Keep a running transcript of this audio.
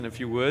If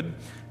you would,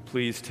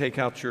 please take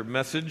out your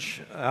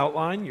message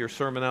outline, your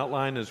sermon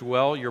outline as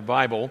well, your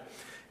Bible,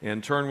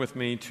 and turn with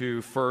me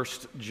to 1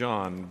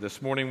 John.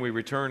 This morning we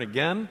return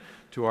again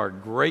to our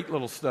great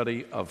little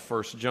study of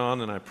 1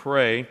 John, and I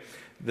pray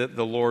that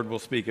the Lord will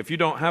speak. If you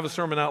don't have a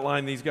sermon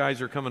outline, these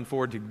guys are coming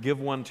forward to give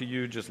one to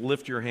you. Just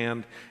lift your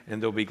hand,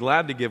 and they'll be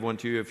glad to give one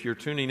to you. If you're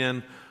tuning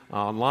in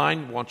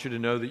online, I want you to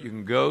know that you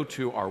can go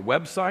to our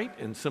website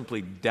and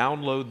simply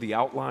download the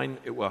outline.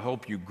 It will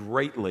help you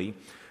greatly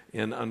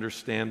in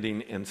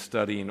understanding and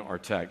studying our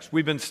text.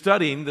 We've been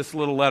studying this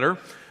little letter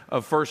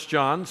of 1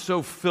 John,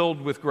 so filled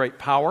with great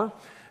power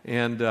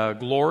and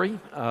glory.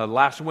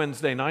 Last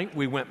Wednesday night,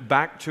 we went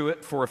back to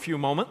it for a few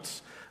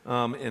moments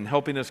in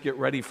helping us get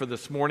ready for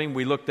this morning.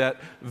 We looked at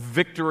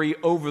victory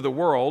over the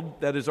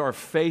world. That is our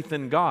faith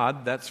in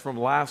God. That's from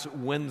last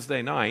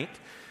Wednesday night,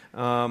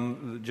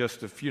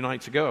 just a few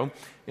nights ago.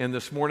 And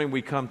this morning,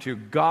 we come to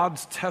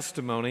God's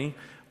testimony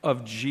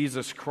of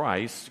Jesus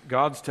Christ,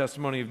 God's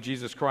testimony of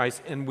Jesus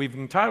Christ, and we've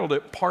entitled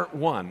it Part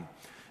 1,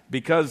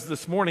 because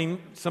this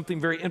morning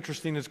something very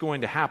interesting is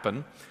going to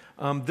happen.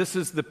 This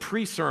is the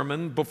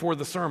pre-sermon before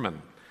the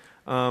sermon.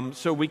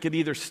 So we could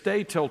either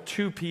stay till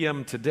 2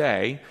 p.m.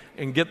 today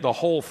and get the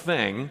whole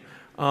thing,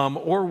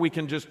 or we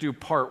can just do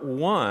Part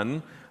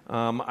 1.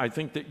 I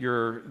think that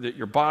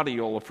your body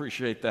will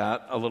appreciate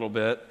that a little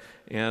bit,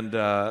 and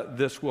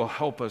this will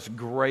help us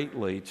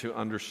greatly to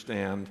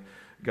understand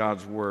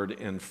God's word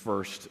in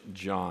 1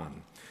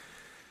 John.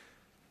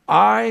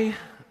 I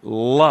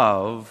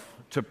love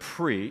to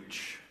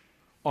preach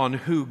on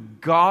who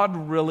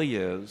God really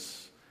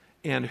is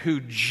and who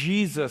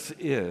Jesus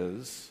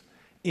is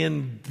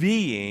in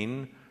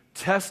being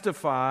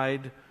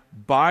testified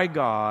by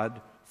God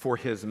for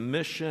his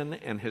mission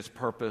and his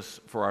purpose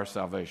for our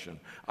salvation.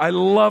 I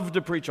love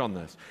to preach on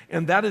this.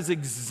 And that is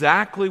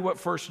exactly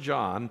what 1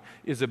 John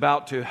is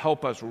about to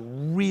help us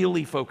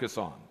really focus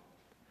on.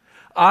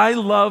 I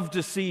love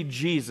to see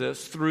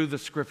Jesus through the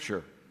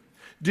Scripture.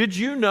 Did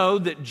you know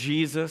that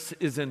Jesus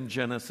is in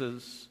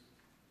Genesis?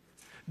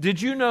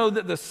 Did you know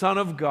that the Son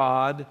of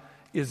God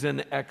is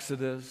in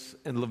Exodus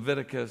and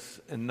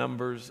Leviticus and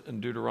Numbers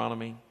and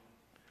Deuteronomy?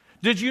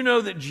 Did you know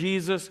that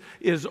Jesus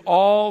is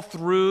all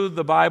through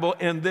the Bible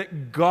and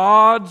that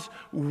God's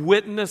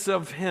witness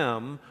of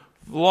him,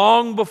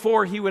 long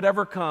before he would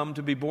ever come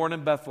to be born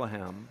in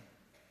Bethlehem,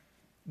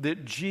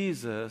 that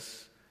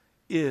Jesus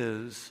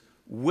is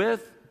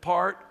with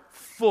part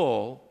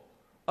full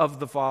of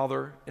the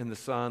Father and the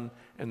Son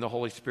and the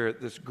Holy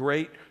Spirit. This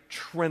great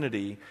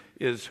Trinity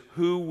is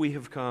who we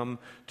have come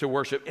to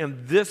worship.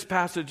 And this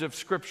passage of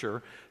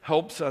Scripture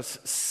helps us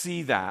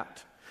see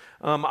that.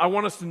 I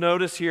want us to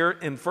notice here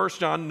in 1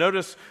 John,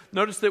 notice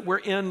that we're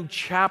in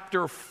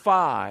chapter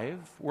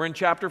 5. We're in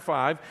chapter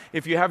 5.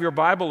 If you have your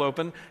Bible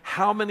open,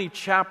 how many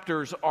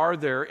chapters are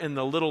there in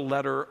the little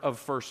letter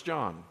of 1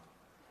 John?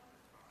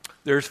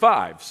 There's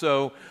 5.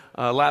 So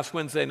last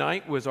Wednesday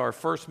night was our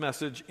first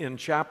message in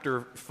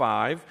chapter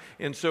 5.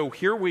 And so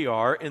here we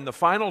are in the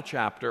final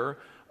chapter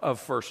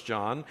of 1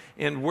 John.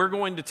 And we're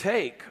going to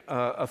take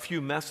a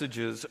few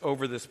messages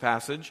over this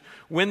passage.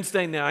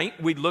 Wednesday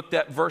night, we looked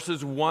at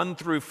verses 1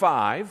 through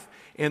 5.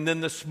 And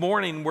then this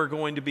morning, we're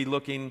going to be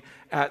looking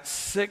at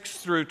 6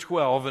 through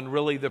 12 and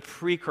really the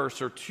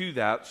precursor to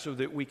that so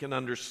that we can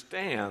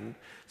understand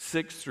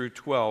 6 through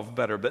 12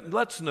 better. But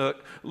let's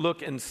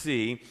look and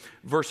see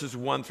verses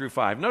 1 through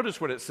 5. Notice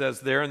what it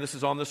says there, and this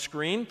is on the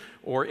screen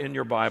or in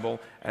your Bible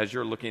as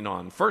you're looking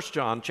on. 1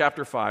 John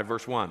chapter 5,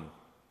 verse 1.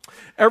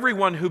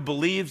 Everyone who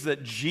believes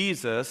that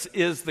Jesus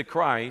is the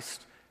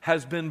Christ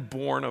has been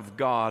born of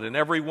God, and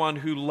everyone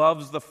who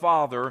loves the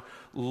Father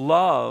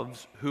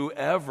loves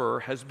whoever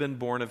has been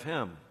born of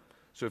him.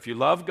 So if you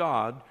love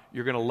God,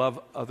 you're going to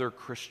love other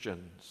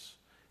Christians.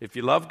 If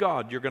you love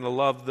God, you're going to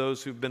love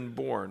those who've been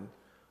born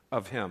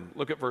of him.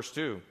 Look at verse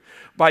 2.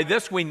 By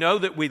this we know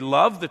that we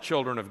love the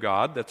children of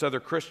God, that's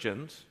other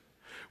Christians,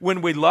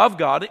 when we love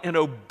God and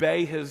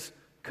obey his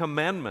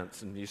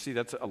commandments. And you see,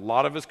 that's a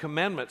lot of his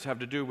commandments have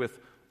to do with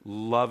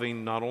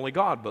loving not only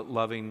God, but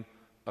loving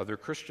other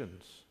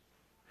Christians.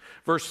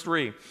 Verse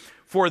 3,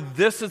 for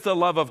this is the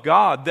love of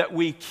God, that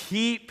we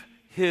keep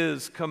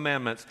his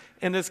commandments.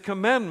 And his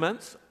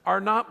commandments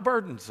are not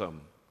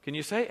burdensome. Can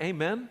you say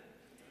amen?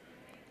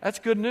 That's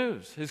good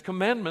news. His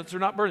commandments are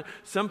not burdensome.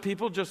 Some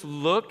people just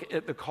look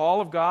at the call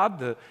of God,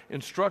 the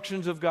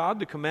instructions of God,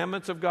 the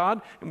commandments of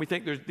God, and we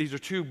think these are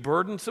too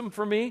burdensome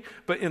for me.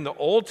 But in the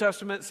Old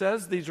Testament it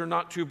says these are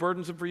not too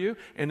burdensome for you.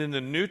 And in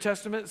the New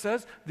Testament it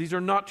says these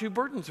are not too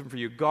burdensome for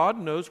you. God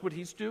knows what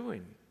he's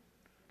doing.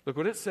 Look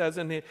what it says,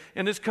 and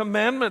his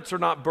commandments are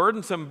not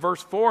burdensome.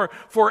 Verse 4,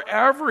 for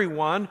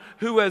everyone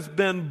who has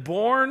been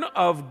born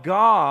of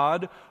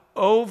God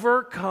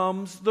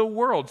overcomes the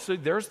world. So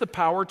there's the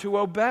power to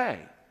obey.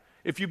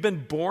 If you've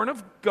been born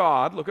of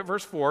God, look at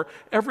verse 4,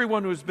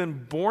 everyone who has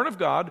been born of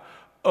God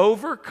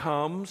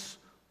overcomes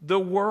the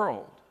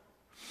world.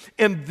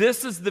 And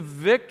this is the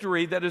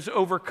victory that has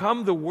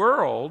overcome the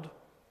world,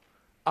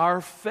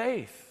 our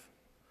faith.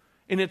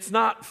 And it's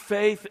not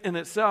faith in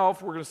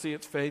itself. We're going to see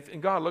it's faith in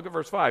God. Look at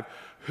verse 5.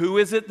 Who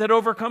is it that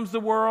overcomes the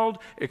world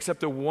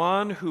except the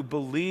one who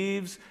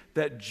believes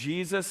that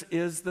Jesus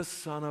is the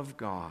Son of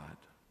God?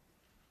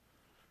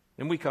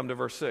 And we come to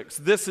verse 6.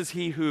 This is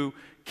he who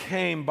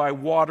came by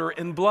water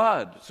and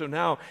blood. So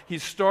now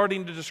he's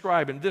starting to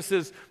describe, and this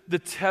is the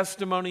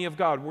testimony of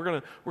God. We're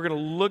going to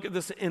look at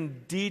this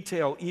in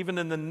detail even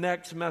in the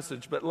next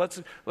message, but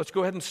let's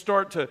go ahead and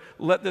start to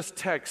let this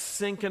text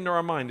sink into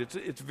our mind.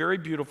 It's very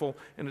beautiful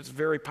and it's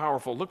very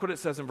powerful. Look what it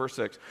says in verse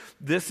 6.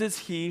 This is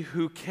he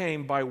who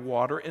came by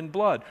water and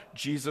blood,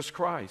 Jesus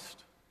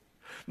Christ.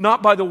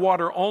 Not by the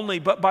water only,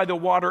 but by the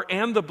water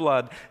and the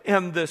blood.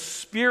 And the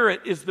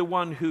Spirit is the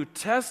one who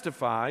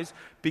testifies,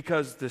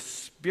 because the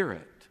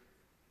Spirit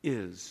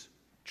is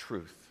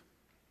truth.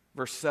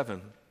 Verse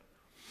 7.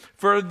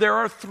 For there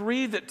are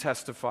three that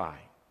testify,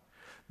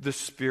 the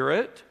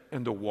Spirit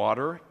and the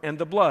water and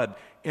the blood.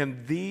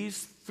 And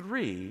these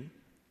three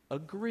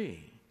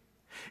agree.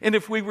 And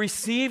if we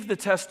receive the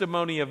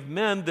testimony of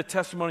men, the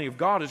testimony of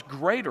God is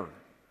greater.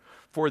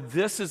 For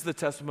this is the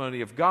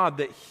testimony of God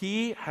that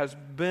he has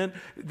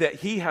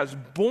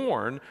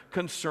borne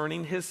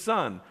concerning his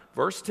Son.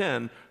 Verse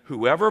 10,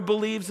 whoever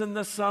believes in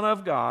the Son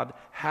of God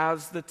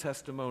has the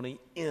testimony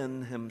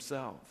in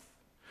himself.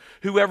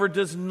 Whoever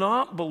does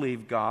not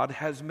believe God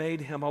has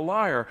made him a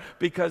liar,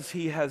 because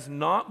he has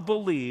not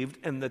believed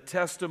in the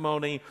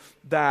testimony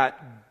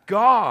that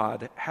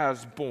God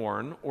has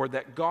borne, or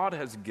that God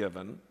has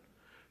given,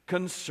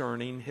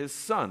 concerning his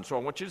Son. So I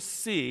want you to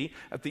see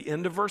at the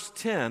end of verse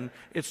 10,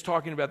 it's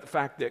talking about the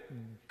fact that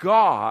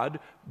God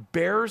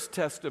bears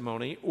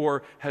testimony,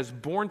 or has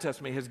borne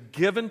testimony, has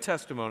given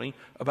testimony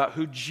about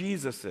who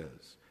Jesus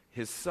is,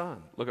 his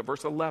Son. Look at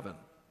verse 11.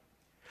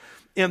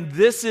 And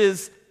this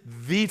is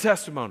the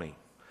testimony,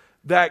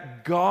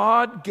 that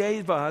God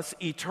gave us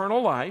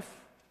eternal life,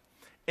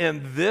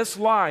 and this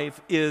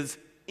life is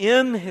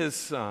in his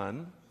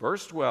Son.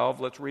 Verse 12,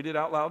 let's read it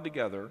out loud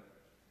together.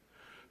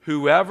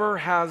 Whoever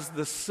has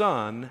the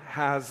Son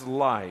has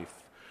life.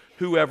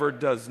 Whoever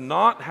does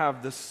not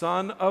have the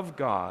Son of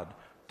God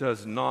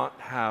does not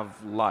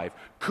have life.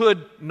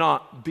 Could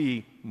not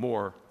be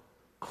more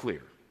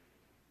clear.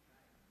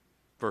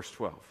 Verse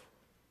 12.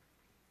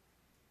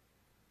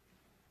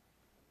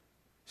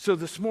 So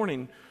this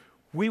morning,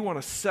 we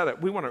want to set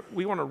it. We want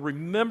to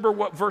remember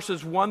what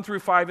verses 1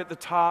 through 5 at the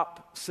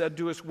top said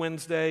to us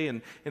Wednesday.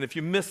 And if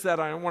you missed that,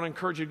 I want to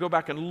encourage you to go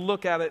back and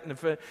look at it. And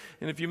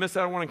if you missed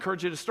that, I want to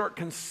encourage you to start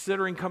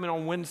considering coming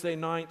on Wednesday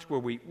nights where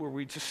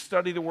we just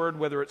study the Word,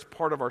 whether it's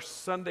part of our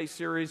Sunday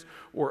series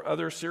or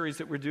other series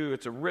that we do.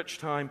 It's a rich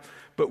time.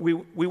 But we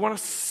want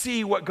to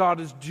see what God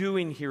is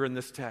doing here in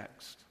this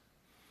text.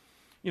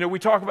 You know, we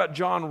talk about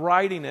John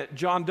writing it.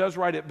 John does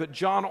write it, but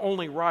John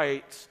only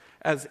writes,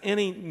 as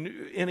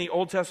any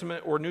Old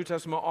Testament or New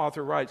Testament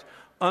author writes,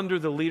 under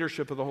the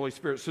leadership of the Holy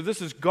Spirit. So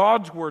this is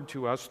God's word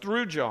to us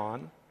through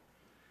John,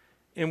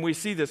 and we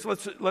see this.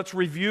 Let's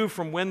review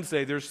from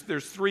Wednesday. There's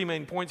three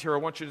main points here. I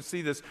want you to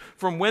see this.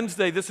 From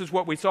Wednesday, this is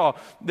what we saw.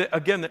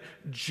 That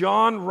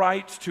John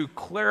writes to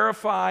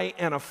clarify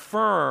and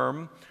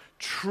affirm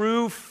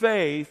true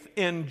faith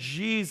in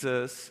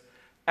Jesus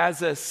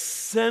as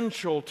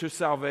essential to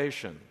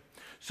salvation.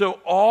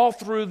 So all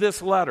through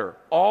this letter,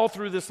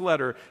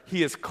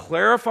 he is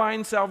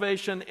clarifying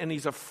salvation, and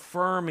he's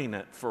affirming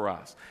it for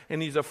us.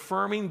 And he's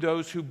affirming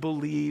those who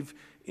believe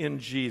in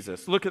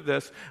Jesus. Look at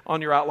this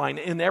on your outline.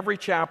 In every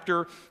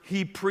chapter,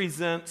 he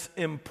presents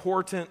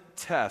important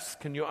tests.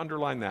 Can you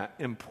underline that?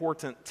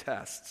 Important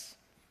tests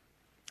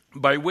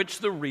by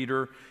which the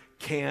reader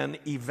can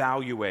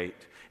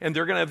evaluate. And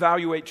they're going to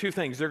evaluate two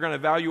things. They're going to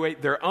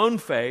evaluate their own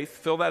faith.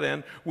 Fill that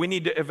in. We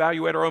need to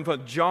evaluate our own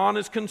faith. John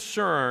is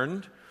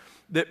concerned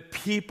that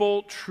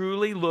people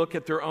truly look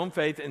at their own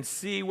faith and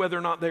see whether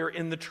or not they're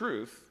in the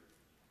truth.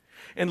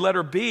 And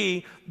letter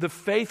B, the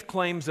faith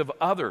claims of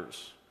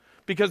others.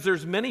 Because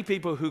there's many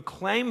people who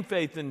claim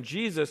faith in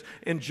Jesus,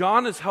 and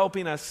John is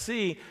helping us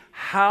see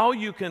how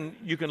you can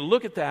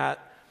look at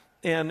that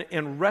and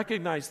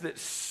recognize that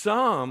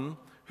some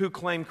who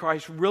claim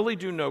Christ really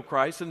do know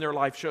Christ, and their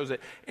life shows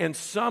it. And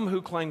some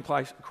who claim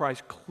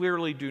Christ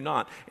clearly do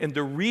not. And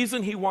the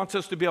reason he wants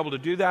us to be able to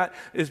do that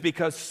is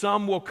because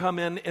some will come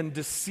in and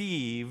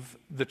deceive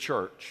the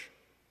church.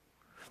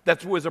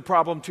 That was a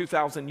problem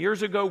 2,000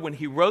 years ago when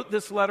he wrote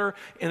this letter,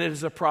 and it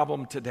is a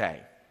problem today.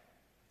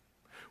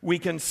 We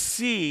can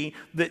see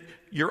that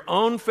your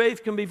own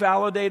faith can be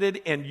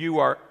validated, and you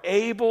are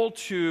able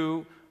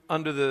to,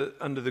 under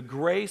the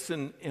grace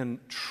and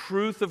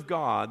truth of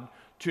God,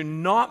 to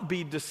not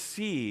be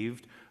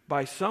deceived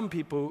by some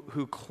people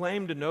who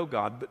claim to know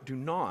God but do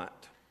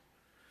not.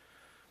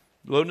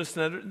 Notice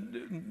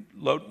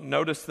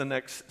the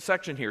next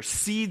section here.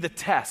 See the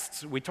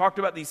tests. We talked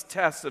about these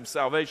tests of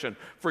salvation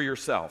for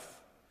yourself.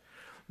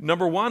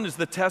 Number one is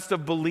the test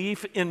of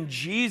belief in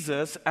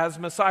Jesus as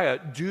Messiah.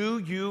 Do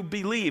you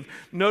believe?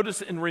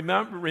 Notice and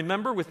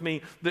remember with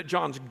me that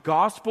John's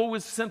gospel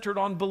was centered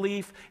on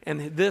belief,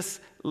 and this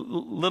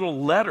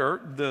little letter,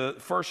 the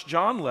First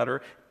John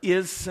letter,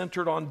 is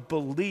centered on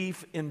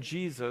belief in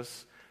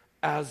Jesus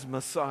as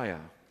Messiah.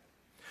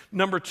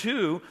 Number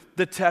two,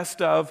 the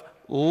test of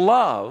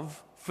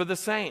love for the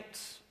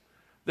saints.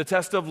 The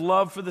test of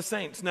love for the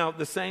saints. Now,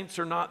 the saints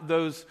are not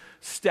those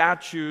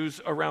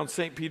statues around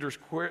St. Peter's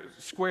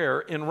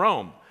Square in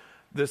Rome.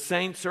 The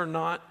saints are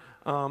not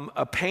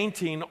a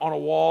painting on a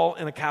wall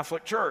in a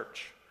Catholic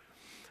church.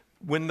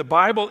 When the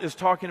Bible is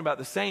talking about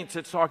the saints,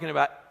 it's talking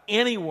about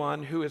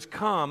anyone who has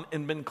come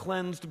and been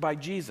cleansed by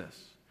Jesus.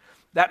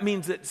 That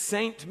means that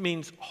saint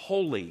means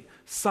holy.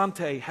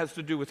 Sante has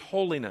to do with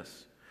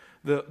holiness.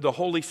 The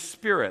Holy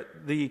Spirit,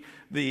 the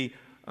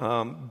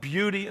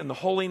beauty and the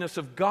holiness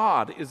of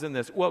God is in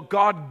this. Well,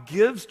 God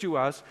gives to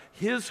us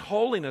His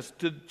holiness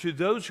to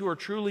those who are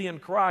truly in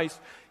Christ.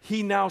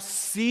 He now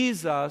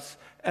sees us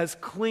as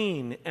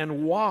clean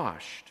and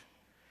washed.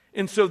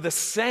 And so the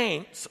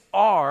saints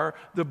are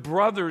the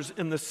brothers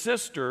and the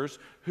sisters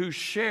who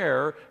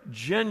share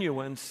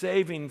genuine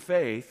saving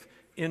faith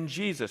in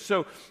Jesus.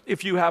 So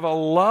if you have a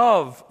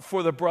love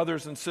for the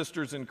brothers and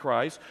sisters in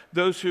Christ,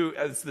 those who,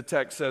 as the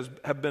text says,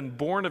 have been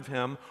born of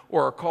Him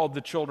or are called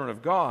the children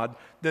of God,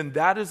 then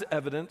that is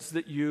evidence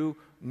that you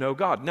know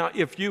God. Now,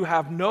 if you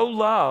have no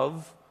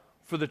love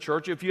for the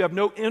church, if you have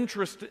no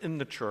interest in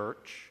the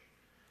church,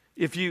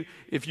 if you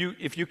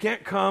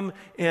can't come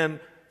and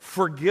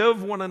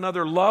forgive one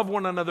another, love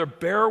one another,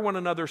 bear one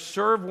another,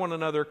 serve one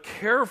another,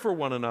 care for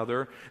one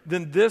another,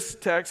 then this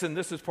text, and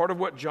this is part of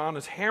what John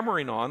is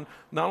hammering on,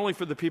 not only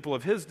for the people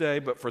of his day,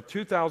 but for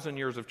 2,000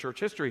 years of church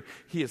history,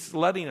 he is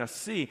letting us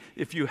see,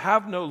 if you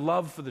have no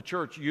love for the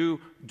church, you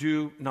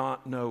do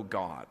not know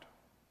God.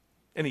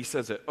 And he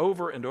says it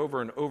over and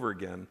over and over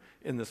again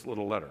in this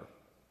little letter.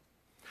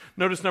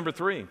 Notice number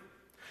 3,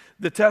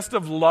 the test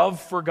of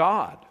love for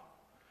God.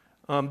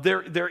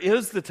 There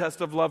is the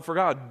test of love for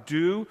God.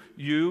 Do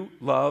you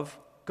love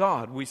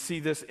God? We see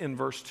this in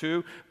verse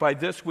 2. By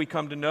this we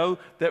come to know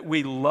that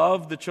we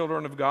love the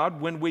children of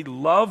God when we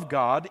love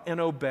God and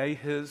obey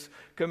His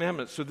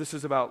commandments. So this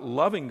is about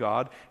loving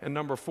God. And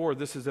number 4,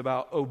 this is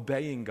about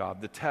obeying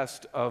God, the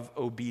test of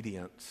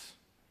obedience.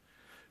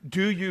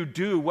 Do you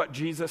do what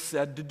Jesus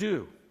said to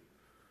do?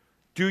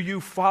 Do you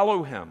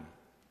follow Him?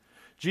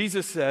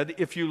 Jesus said,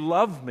 if you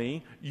love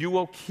me, you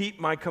will keep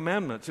my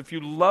commandments. If you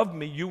love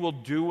me, you will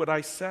do what I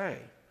say.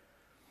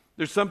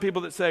 There's some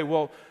people that say,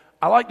 well,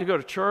 I like to go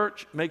to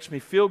church, it makes me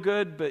feel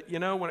good, but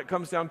when it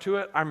comes down to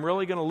it, I'm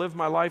really going to live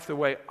my life the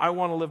way I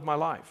want to live my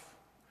life.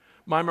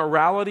 My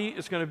morality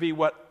is going to be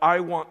what I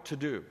want to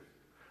do.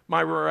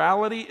 My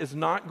morality is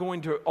not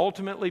going to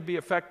ultimately be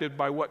affected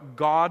by what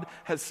God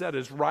has said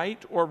is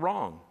right or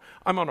wrong.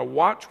 I'm going to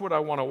watch what I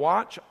want to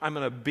watch. I'm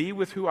going to be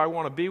with who I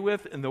want to be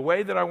with in the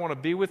way that I want to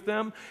be with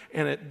them.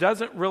 And it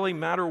doesn't really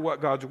matter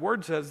what God's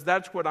Word says.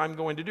 That's what I'm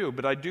going to do.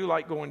 But I do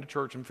like going to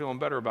church and feeling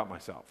better about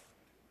myself.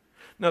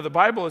 Now, the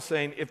Bible is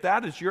saying if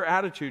that is your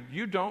attitude,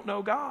 you don't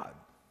know God.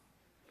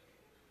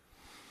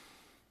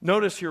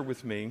 Notice here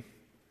with me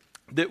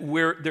that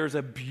there's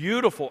a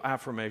beautiful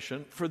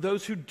affirmation for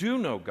those who do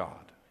know God.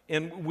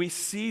 And we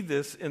see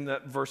this in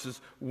the verses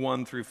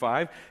 1 through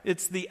 5.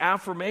 It's the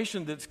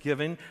affirmation that's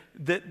given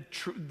that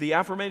the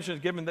affirmation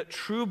is given that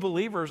true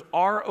believers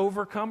are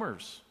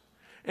overcomers.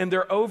 And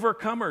they're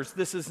overcomers.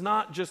 This is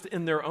not just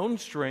in their own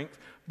strength,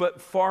 but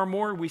far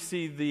more we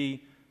see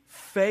the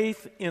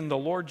faith in the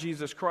Lord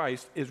Jesus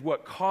Christ is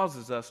what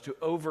causes us to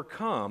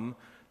overcome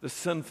the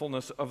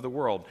sinfulness of the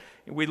world.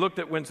 We looked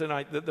at Wednesday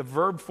night that the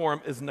verb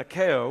form is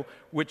nikeo,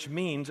 which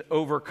means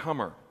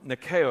overcomer.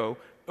 Nikeo,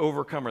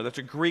 overcomer. That's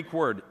a Greek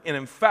word. And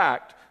in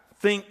fact,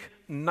 think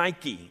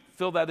Nike.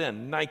 Fill that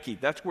in. Nike.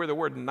 That's where the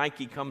word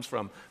Nike comes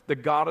from. The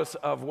goddess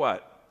of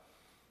what?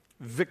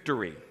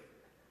 Victory.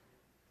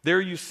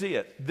 There you see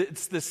it.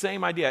 It's the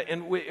same idea.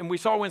 And we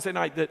saw Wednesday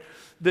night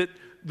that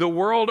the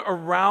world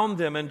around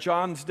them in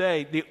John's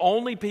day, the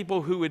only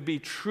people who would be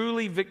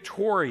truly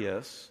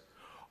victorious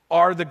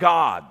are the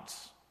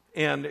gods.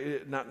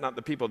 And not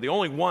the people. The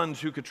only ones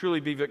who could truly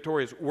be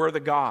victorious were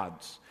the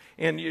gods.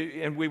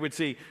 And we would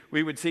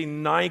see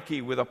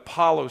Nike with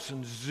Apollos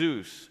and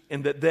Zeus,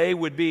 and that they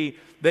would be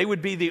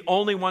the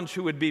only ones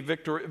who would be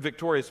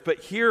victorious. But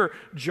here,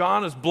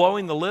 John is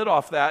blowing the lid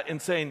off that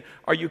and saying,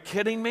 are you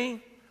kidding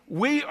me?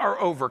 We are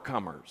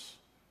overcomers.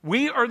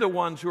 We are the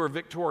ones who are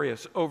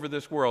victorious over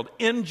this world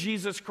in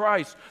Jesus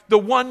Christ, the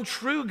one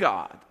true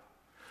God.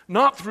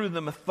 Not through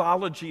the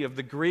mythology of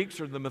the Greeks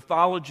or the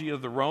mythology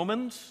of the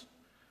Romans.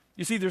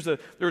 You see, there's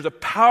a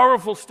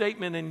powerful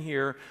statement in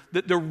here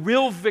that the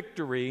real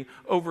victory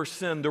over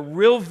sin, the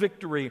real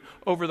victory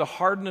over the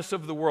hardness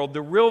of the world,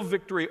 the real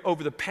victory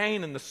over the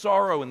pain and the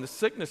sorrow and the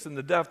sickness and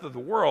the death of the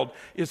world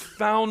is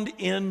found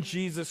in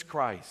Jesus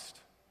Christ.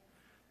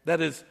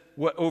 That is,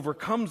 what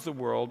overcomes the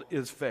world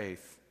is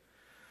faith.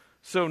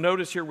 So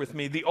notice here with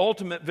me, the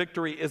ultimate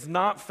victory is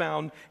not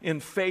found in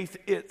faith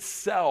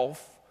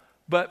itself,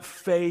 but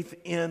faith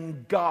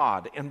in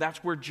God. And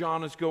that's where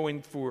John is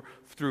going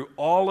through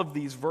all of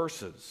these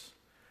verses.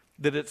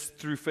 that it's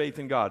through faith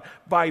in God.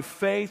 By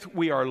faith,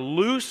 we are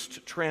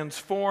loosed,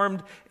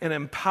 transformed, and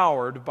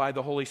empowered by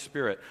the Holy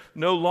Spirit.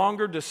 No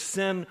longer does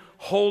sin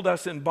hold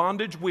us in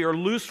bondage. We are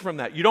loosed from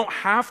that. You don't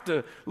have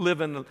to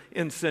live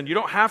in sin. You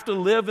don't have to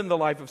live in the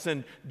life of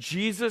sin.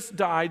 Jesus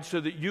died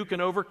so that you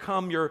can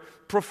overcome your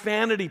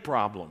profanity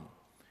problem.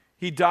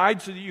 He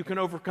died so that you can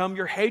overcome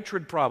your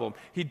hatred problem.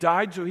 He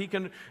died so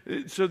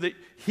that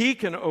you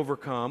can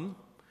overcome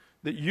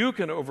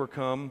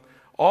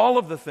all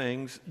of the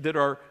things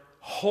that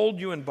hold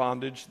you in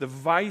bondage, the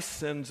vice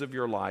sins of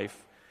your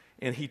life,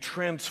 and he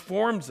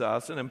transforms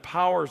us and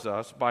empowers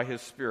us by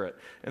his Spirit.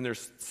 And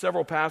there's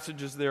several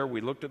passages there.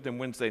 We looked at them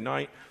Wednesday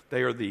night.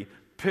 They are the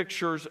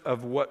pictures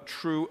of what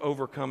true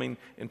overcoming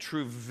and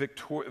true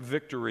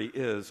victory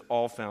is,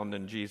 all found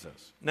in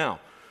Jesus.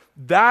 Now,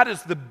 that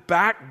is the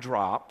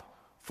backdrop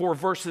for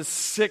verses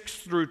 6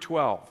 through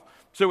 12.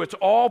 So it's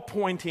all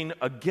pointing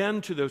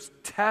again to those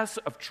tests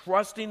of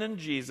trusting in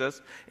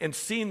Jesus and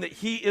seeing that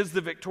he is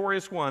the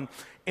victorious one.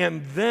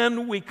 And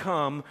then we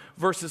come,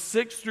 verses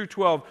 6 through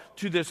 12,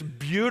 to this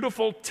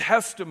beautiful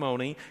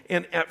testimony.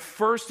 And at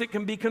first it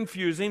can be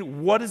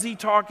confusing. What is he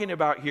talking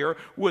about here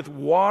with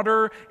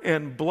water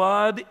and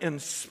blood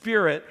and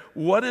spirit?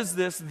 What is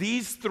this?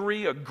 These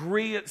three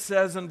agree, it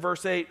says in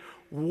verse 8.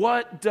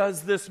 What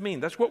does this mean?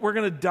 That's what we're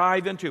going to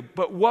dive into.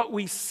 But what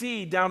we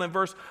see down in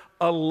verse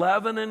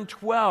 11 and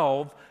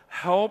 12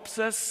 helps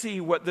us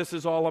see what this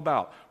is all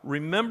about.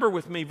 Remember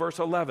with me verse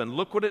 11.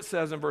 Look what it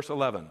says in verse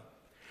 11.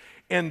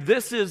 And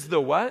this is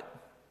the what?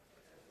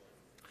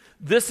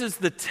 This is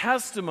the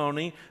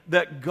testimony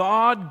that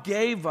God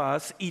gave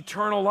us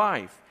eternal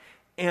life.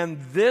 And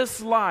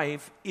this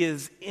life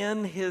is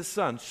in his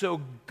Son.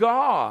 So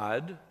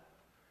God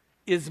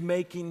is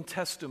making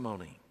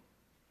testimony.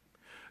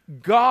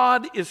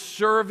 God is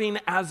serving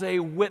as a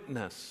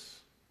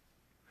witness.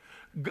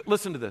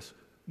 Listen to this.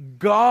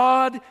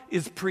 God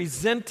is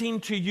presenting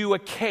to you a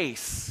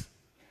case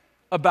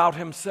about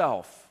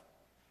himself.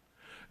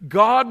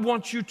 God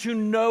wants you to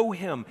know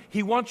him.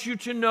 He wants you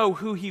to know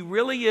who he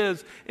really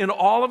is in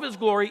all of his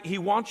glory. He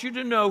wants you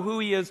to know who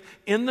he is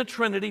in the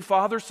Trinity,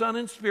 Father, Son,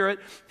 and Spirit.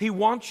 He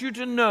wants you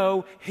to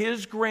know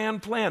his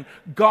grand plan.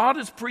 God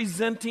is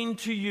presenting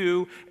to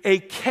you a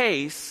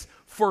case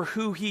for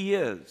who he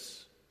is.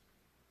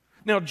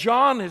 Now,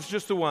 John is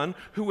just the one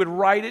who would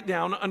write it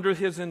down under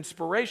his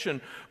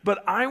inspiration.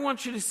 But I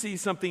want you to see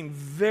something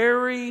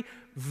very,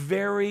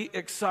 very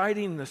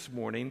exciting this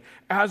morning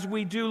as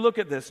we do look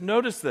at this.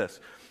 Notice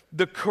this.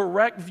 The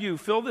correct view,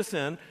 fill this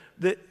in,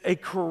 a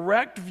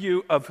correct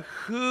view of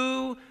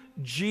who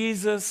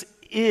Jesus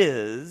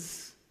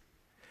is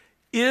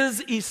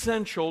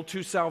essential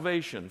to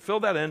salvation. Fill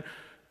that in.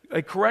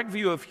 A correct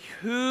view of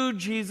who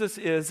Jesus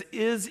is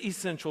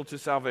essential to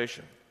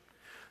salvation.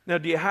 Now,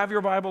 do you have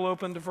your Bible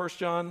open to 1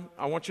 John?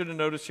 I want you to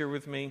notice here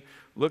with me.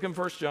 Look in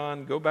 1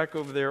 John. Go back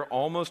over there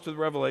almost to the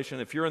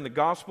Revelation. If you're in the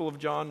Gospel of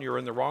John, you're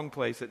in the wrong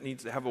place. It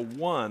needs to have a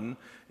 1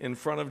 in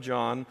front of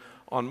John.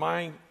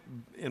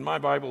 In my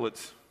Bible,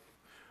 it's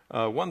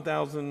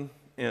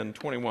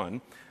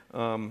 1021.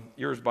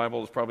 Yours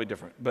Bible is probably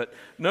different. But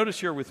notice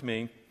here with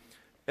me,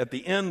 at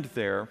the end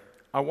there,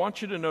 I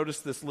want you to notice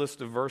this list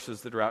of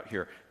verses that are out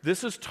here.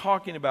 This is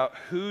talking about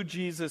who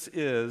Jesus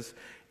is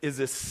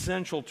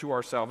essential to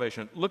our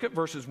salvation. Look at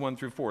verses 1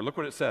 through 4. Look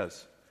what it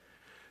says.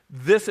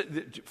 1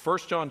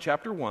 John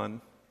chapter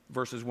 1,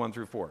 verses 1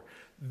 through 4.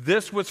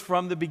 This was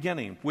from the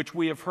beginning, which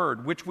we have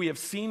heard, which we have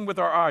seen with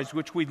our eyes,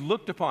 which we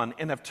looked upon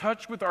and have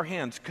touched with our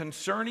hands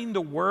concerning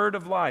the word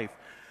of life.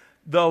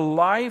 The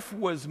life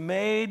was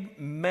made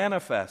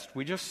manifest.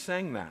 We just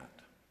sang that.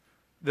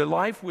 The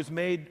life was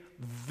made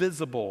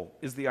visible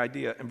is the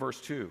idea in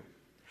verse 2.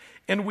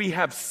 And we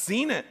have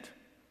seen it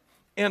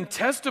and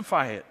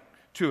testify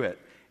to it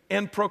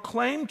and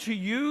proclaim to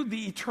you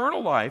the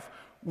eternal life,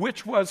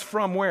 which was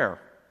from where?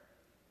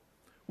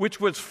 Which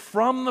was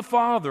from the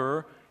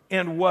Father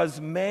and was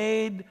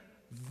made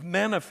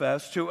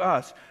manifest to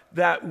us.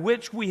 That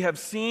which we have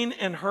seen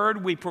and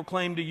heard we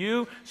proclaim to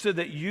you, so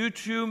that you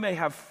too may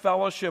have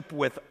fellowship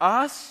with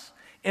us.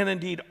 And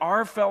indeed,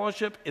 our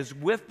fellowship is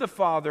with the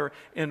Father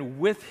and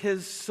with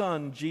his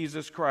Son,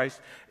 Jesus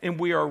Christ. And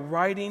we are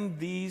writing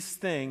these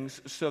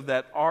things so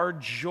that our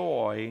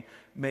joy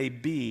may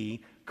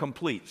be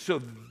complete.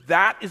 So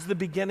that is the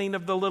beginning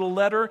of the little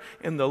letter.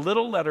 And the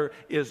little letter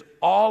is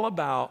all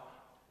about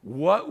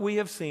what we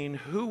have seen,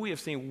 who we have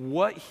seen,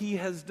 what he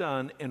has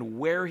done, and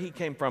where he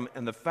came from.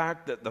 And the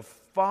fact that the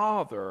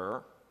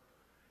Father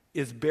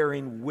is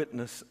bearing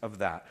witness of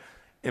that.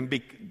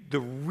 And the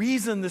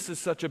reason this is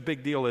such a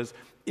big deal is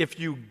if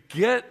you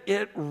get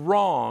it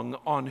wrong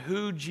on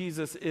who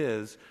Jesus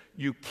is,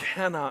 you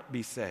cannot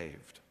be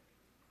saved.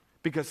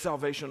 Because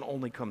salvation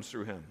only comes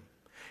through him.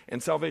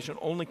 And salvation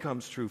only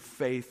comes through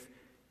faith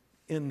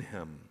in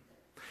him.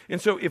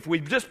 And so if we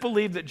just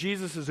believe that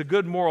Jesus is a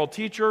good moral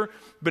teacher,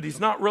 but he's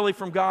not really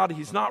from God,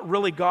 he's not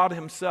really God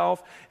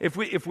himself, if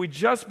we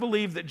just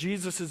believe that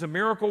Jesus is a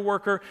miracle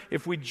worker,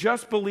 if we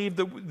just believe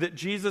that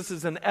Jesus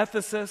is an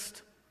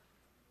ethicist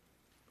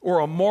or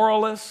a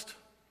moralist,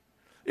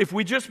 if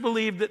we just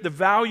believe that the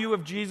value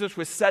of Jesus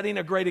was setting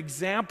a great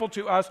example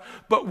to us,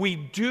 but we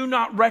do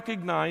not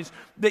recognize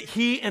that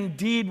he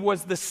indeed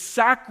was the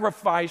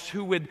sacrifice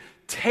who would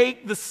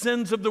take the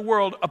sins of the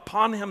world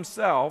upon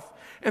himself,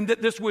 and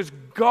that this was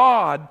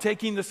God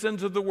taking the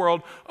sins of the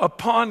world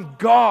upon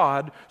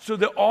God so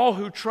that all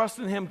who trust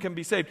in him can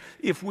be saved.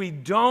 If we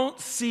don't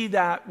see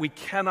that, we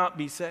cannot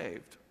be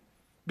saved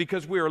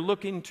because we are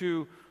looking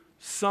to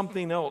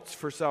something else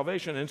for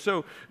salvation. And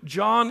so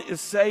John is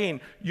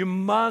saying, you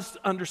must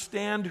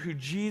understand who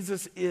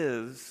Jesus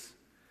is.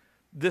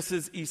 This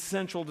is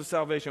essential to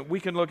salvation.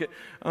 We can look at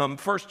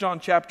 1 John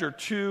chapter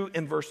 2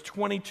 and verse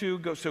 22.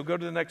 Go to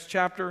the next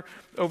chapter,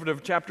 over to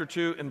chapter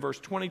 2 and verse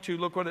 22.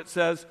 Look what it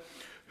says.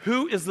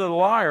 Who is the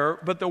liar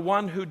but the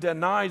one who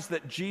denies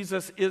that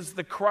Jesus is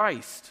the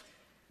Christ?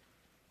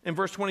 In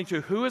verse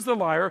 22, who is the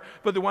liar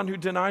but the one who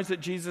denies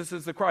that Jesus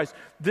is the Christ?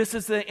 This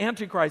is the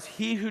Antichrist,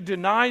 he who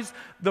denies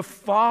the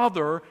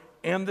Father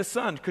and the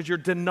Son, because you're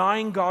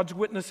denying God's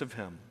witness of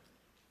him.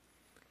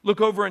 Look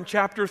over in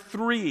chapter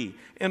 3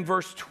 and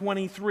verse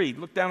 23.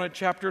 Look down at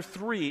chapter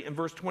 3 and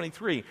verse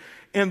 23.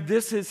 And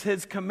this is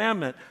his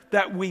commandment,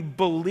 that we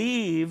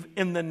believe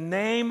in the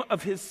name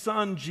of his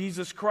Son,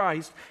 Jesus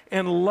Christ,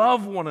 and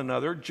love one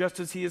another just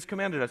as he has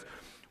commanded us.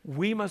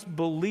 We must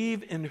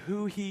believe in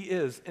who he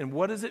is. And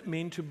what does it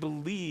mean to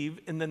believe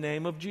in the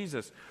name of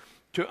Jesus?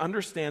 To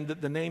understand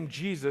that the name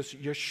Jesus,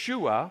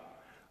 Yeshua,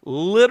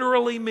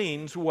 literally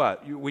means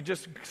what? We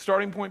just,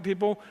 starting point,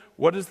 people,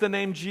 what does the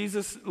name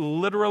Jesus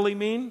literally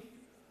mean?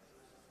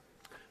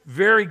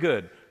 Very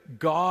good.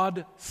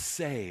 God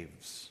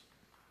saves.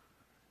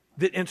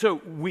 And so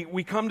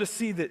we come to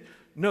see that,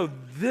 no,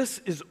 this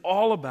is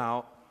all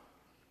about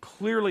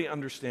clearly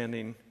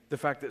understanding the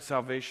fact that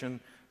salvation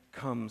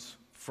comes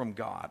from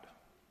God.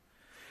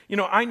 You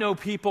know, I know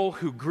people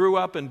who grew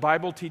up in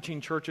Bible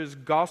teaching churches,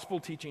 gospel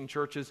teaching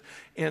churches,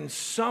 and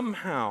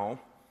somehow,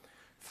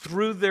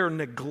 through their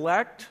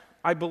neglect,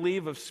 I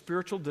believe, of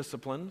spiritual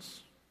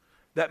disciplines,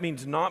 that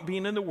means not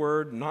being in the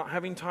Word, not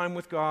having time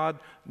with God,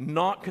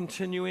 not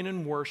continuing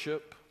in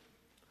worship,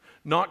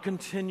 not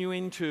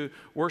continuing to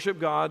worship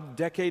God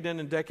decade in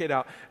and decade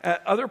out.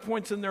 At other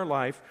points in their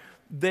life,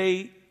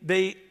 they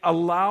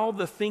allow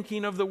the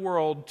thinking of the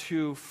world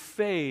to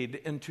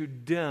fade and to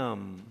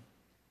dim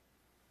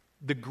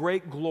the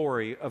great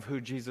glory of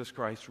who Jesus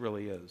Christ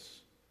really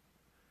is.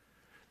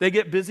 They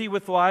get busy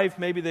with life.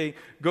 Maybe they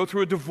go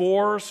through a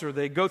divorce or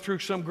they go through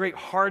some great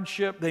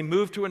hardship. They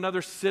move to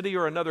another city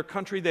or another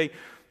country.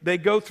 They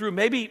go through,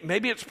 maybe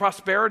it's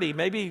prosperity.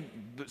 Maybe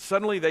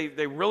suddenly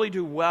they really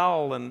do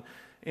well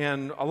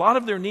and a lot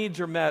of their needs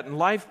are met and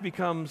life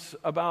becomes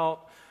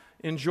about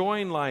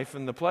enjoying life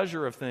and the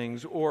pleasure of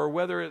things, or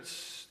whether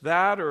it's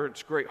that or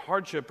it's great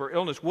hardship or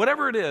illness,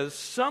 whatever it is,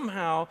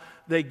 somehow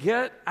they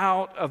get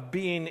out of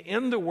being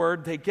in the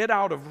Word, they get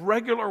out of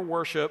regular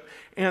worship,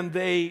 and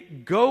they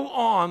go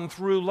on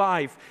through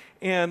life.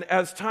 And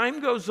as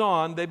time goes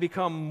on, they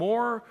become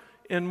more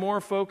and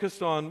more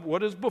focused on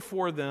what is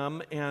before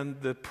them and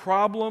the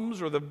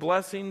problems or the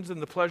blessings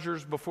and the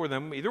pleasures before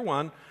them, either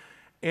one,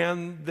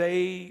 and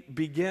they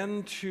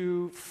begin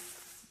to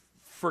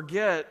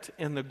forget,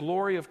 and the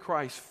glory of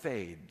Christ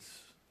fades.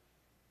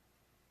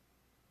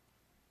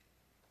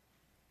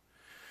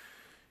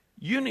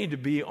 You need to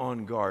be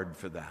on guard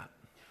for that.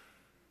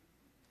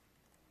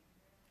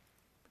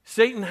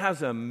 Satan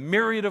has a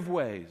myriad of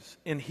ways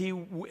in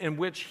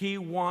which he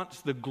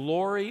wants the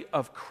glory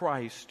of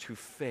Christ to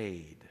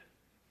fade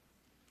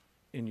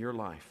in your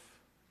life.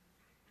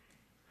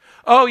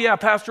 Oh yeah,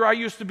 Pastor, I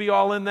used to be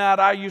all in that.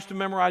 I used to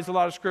memorize a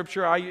lot of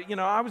scripture. I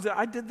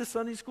did the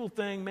Sunday school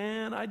thing,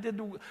 man.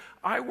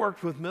 I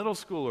worked with middle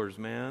schoolers,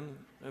 man.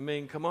 I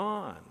mean, come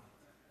on.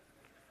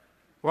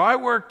 Well, I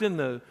worked in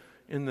the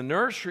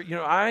nursery. You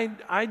know,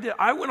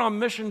 I went on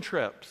mission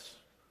trips.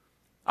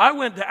 I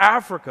went to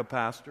Africa,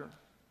 Pastor.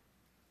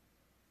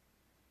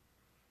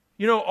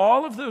 You know,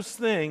 all of those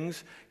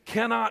things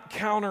cannot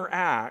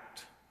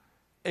counteract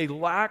a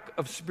lack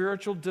of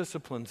spiritual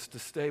disciplines to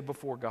stay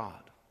before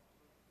God.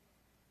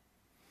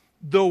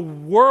 The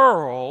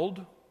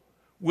world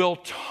will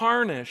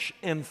tarnish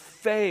and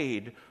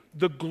fade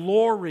the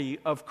glory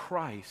of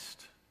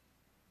Christ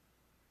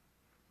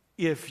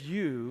if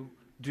you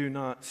do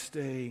not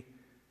stay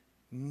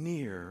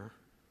near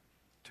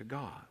to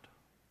God.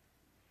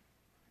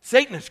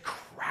 Satan is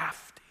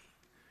crafty.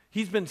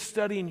 He's been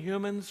studying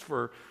humans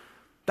for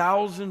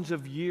thousands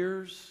of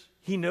years.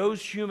 He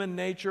knows human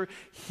nature.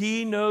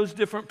 He knows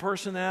different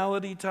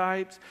personality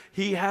types.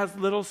 He has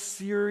little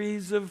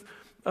series of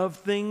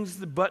things,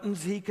 the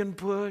buttons he can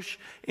push.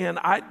 And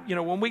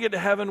when we get to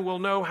heaven, we'll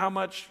know how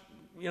much,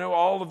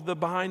 all of the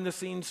behind the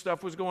scenes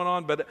stuff was going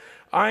on. But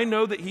I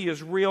know that he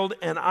is real,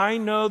 and I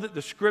know that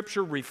the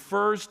scripture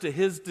refers to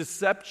his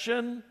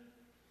deception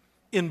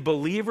in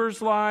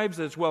believers' lives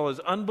as well as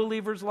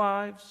unbelievers'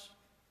 lives.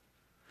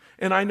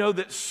 And I know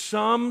that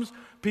some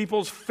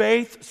people's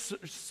faith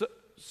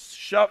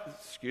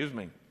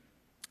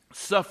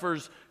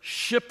suffers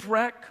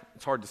shipwreck.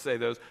 It's hard to say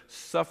those.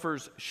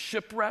 Suffers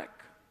shipwreck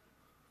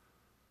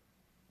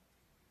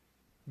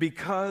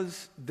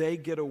because they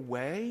get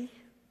away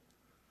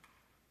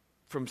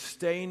from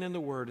staying in the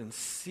Word and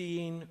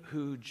seeing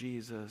who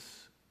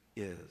Jesus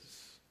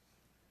is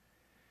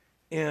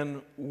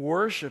and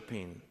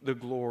worshiping the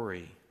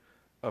glory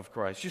of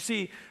Christ. You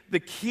see, the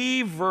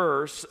key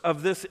verse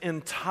of this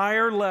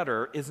entire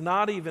letter is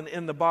not even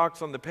in the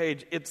box on the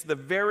page. It's the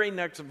very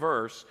next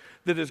verse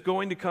that is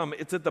going to come.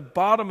 It's at the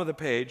bottom of the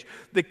page.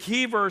 The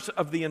key verse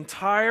of the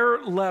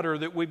entire letter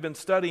that we've been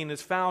studying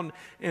is found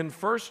in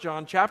 1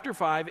 John chapter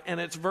 5, and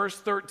it's verse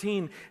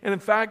 13. And in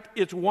fact,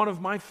 it's one of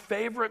my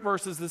favorite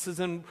verses. This is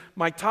in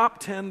my top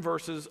 10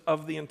 verses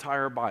of the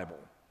entire Bible.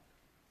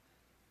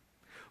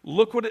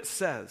 Look what it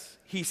says.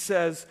 He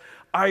says,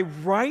 I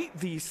write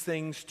these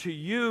things to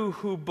you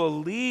who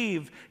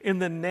believe in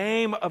the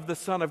name of the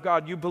Son of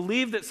God. You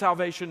believe that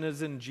salvation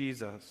is in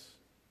Jesus.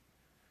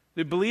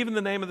 You believe in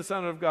the name of the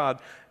Son of God.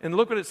 And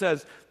look what it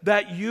says,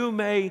 that you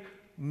may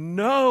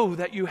know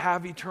that you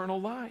have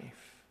eternal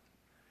life.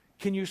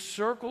 Can you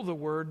circle the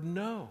word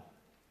know?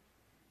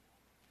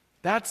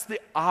 That's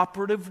the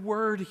operative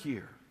word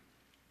here.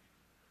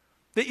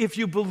 That if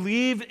you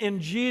believe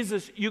in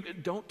Jesus, you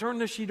don't turn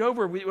the sheet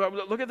over.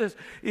 Look at this.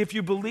 If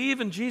you believe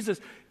in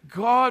Jesus,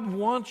 God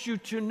wants you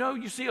to know.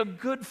 You see, a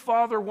good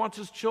father wants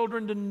his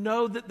children to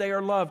know that they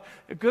are loved.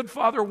 A good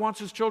father wants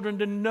his children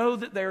to know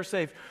that they are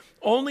safe.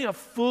 Only a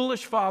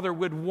foolish father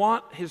would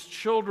want his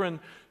children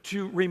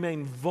to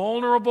remain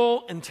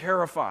vulnerable and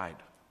terrified.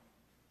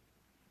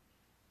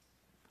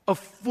 A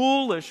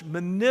foolish,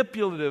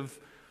 manipulative,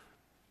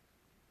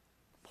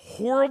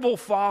 horrible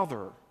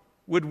father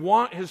would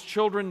want his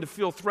children to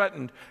feel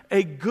threatened.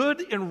 A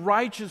good and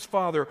righteous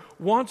father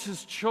wants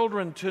his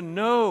children to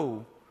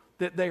know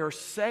that they are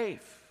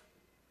safe.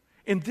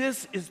 And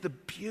this is the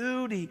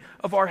beauty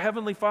of our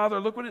Heavenly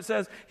Father. Look what it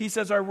says. He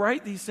says, I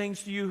write these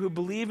things to you who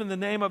believe in the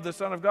name of the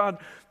Son of God,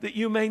 that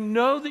you may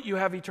know that you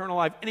have eternal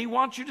life. And he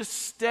wants you to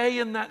stay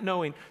in that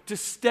knowing, to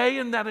stay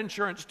in that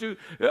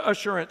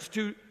assurance,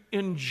 to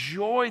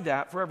enjoy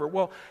that forever.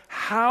 Well,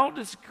 how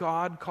does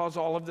God cause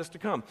all of this to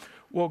come?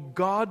 Well,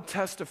 God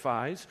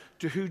testifies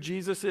to who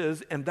Jesus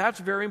is, and that's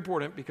very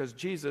important because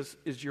Jesus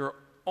is your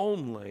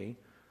only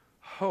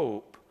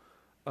hope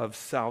of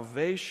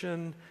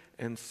salvation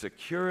and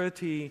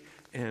security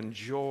and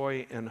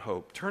joy and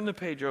hope. Turn the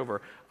page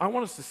over. I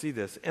want us to see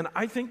this, and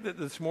I think that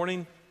this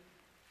morning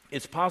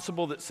it's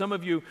possible that some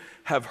of you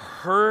have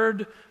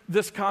heard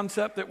this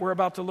concept that we're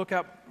about to look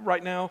at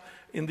right now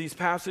in these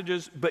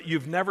passages, but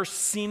you've never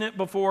seen it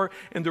before.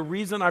 And the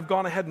reason I've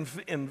gone ahead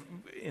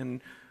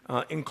and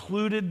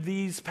included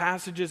these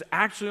passages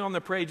actually on the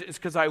page is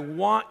because I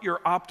want your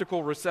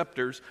optical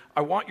receptors,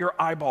 I want your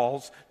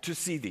eyeballs to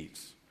see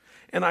these.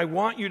 And I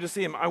want you to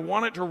see them. I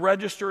want it to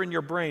register in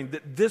your brain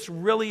that this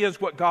really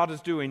is what God is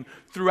doing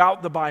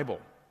throughout the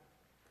Bible.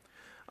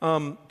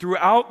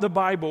 Throughout the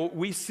Bible,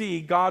 we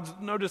see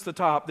notice the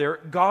top there,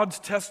 God's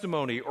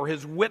testimony or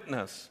his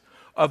witness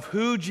of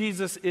who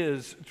Jesus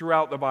is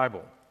throughout the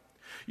Bible.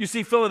 You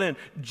see, fill it in.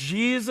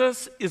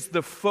 Jesus is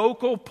the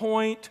focal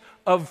point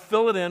of,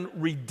 fill it in,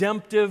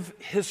 redemptive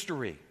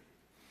history.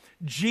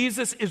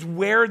 Jesus is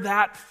where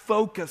that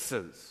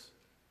focuses.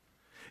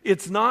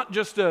 It's not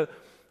just a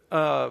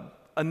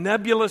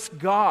nebulous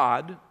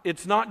God.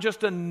 It's not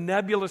just a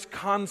nebulous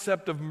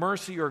concept of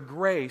mercy or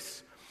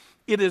grace.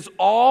 It is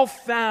all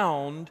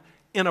found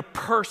in a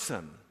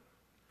person.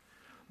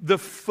 The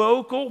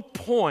focal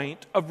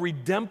point of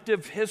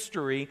redemptive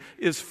history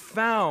is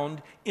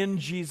found in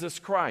Jesus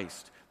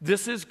Christ.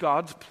 This is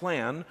God's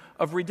plan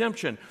of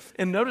redemption.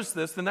 And notice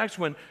this, the next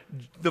one.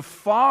 The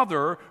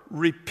Father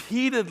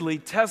repeatedly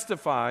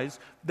testifies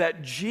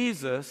that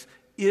Jesus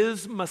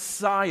is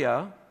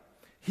Messiah.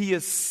 He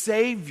is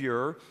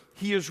Savior.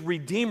 He is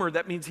Redeemer.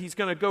 That means he's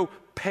going to go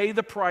pay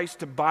the price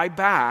to buy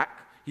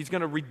back. He's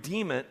going to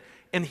redeem it.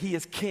 And he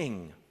is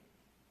King.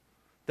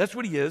 That's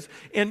what he is.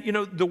 And,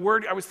 the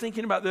word, I was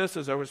thinking about this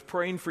as I was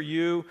praying for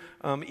you,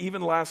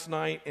 even last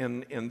night,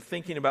 and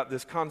thinking about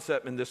this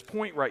concept and this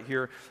point right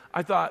here.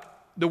 I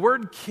thought the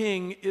word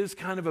king is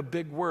kind of a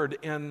big word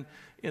and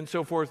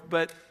so forth.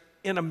 But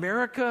in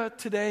America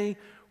today,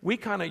 we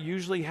kind of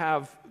usually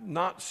have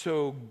not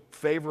so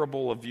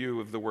favorable a view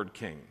of the word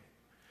king.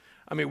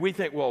 I mean, we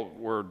think, well,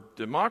 we're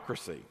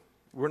democracy.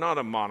 We're not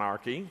a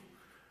monarchy.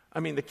 I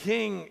mean, the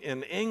king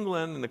in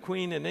England and the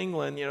queen in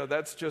England,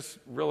 that's just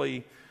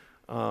really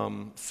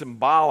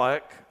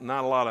symbolic,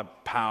 not a lot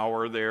of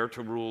power there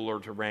to rule or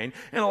to reign.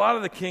 And a lot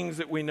of the kings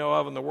that we know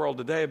of in the world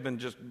today have been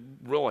just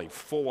really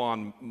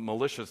full-on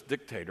malicious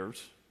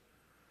dictators.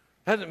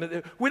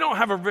 We don't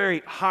have a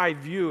very high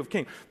view of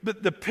king.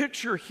 But the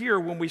picture here,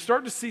 when we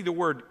start to see the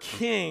word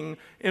king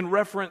in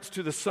reference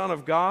to the Son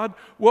of God,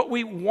 what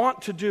we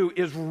want to do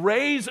is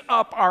raise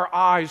up our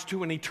eyes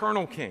to an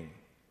eternal king.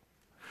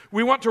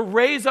 We want to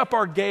raise up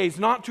our gaze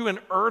not to an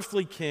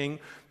earthly king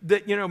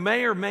that,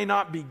 may or may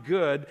not be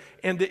good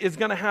and that is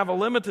going to have a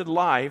limited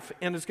life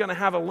and is going to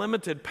have a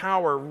limited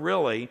power,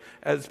 really,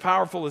 as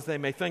powerful as they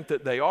may think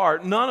that they are.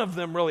 None of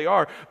them really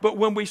are. But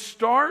when we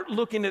start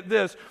looking at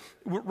this,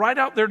 right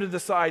out there to the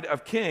side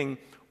of king,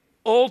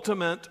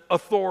 ultimate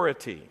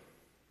authority.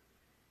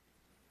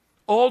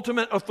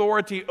 ultimate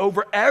authority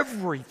over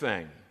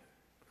everything.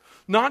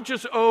 Not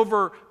just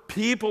over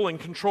people and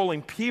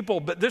controlling people,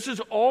 but this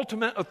is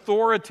ultimate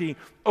authority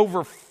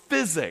over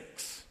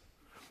physics.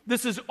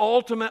 This is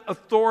ultimate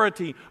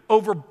authority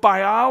over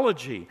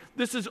biology.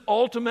 This is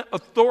ultimate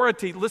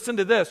authority, listen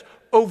to this,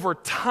 over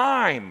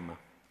time.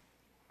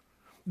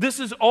 This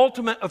is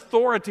ultimate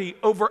authority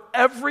over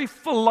every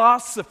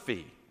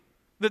philosophy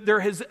that there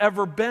has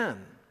ever been.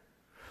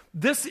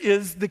 This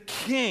is the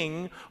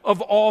King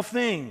of all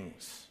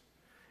things.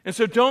 And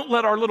so don't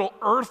let our little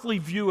earthly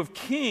view of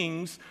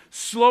kings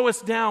slow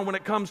us down when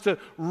it comes to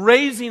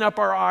raising up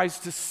our eyes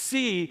to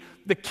see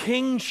the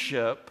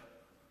kingship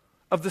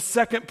of the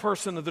second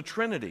person of the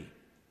Trinity.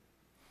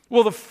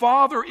 Well, the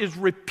Father is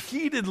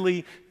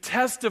repeatedly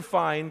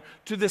testifying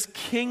to this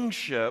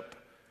kingship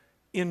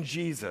in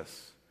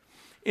Jesus.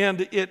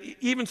 And it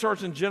even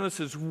starts in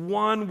Genesis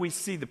 1. We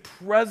see the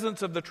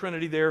presence of the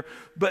Trinity there.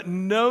 But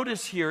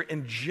notice here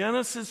in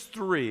Genesis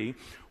 3,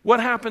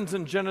 what happens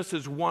in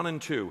Genesis 1 and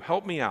 2?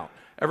 Help me out.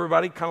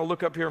 Everybody kind of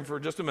look up here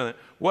for just a minute.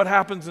 What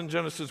happens in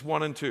Genesis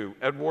 1 and 2?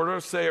 Eduardo,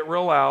 say it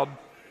real loud.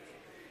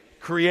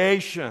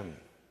 Creation.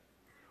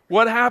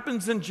 What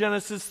happens in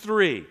Genesis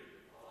 3?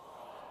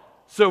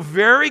 So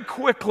very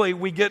quickly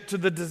we get to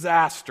the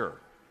disaster.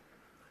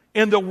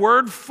 In the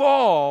word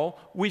fall,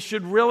 we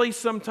should really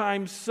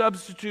sometimes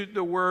substitute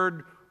the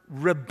word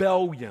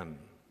rebellion.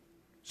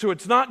 So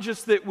it's not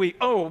just that we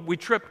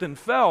tripped and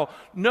fell.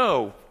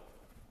 No,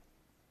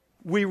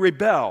 we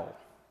rebel.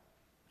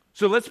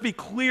 So let's be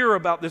clear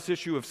about this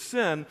issue of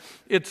sin.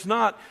 It's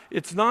not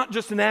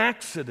just an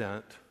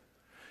accident.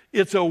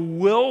 It's a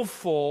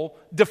willful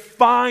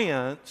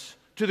defiance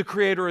to the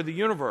creator of the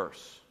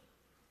universe.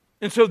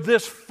 And so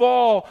this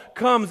fall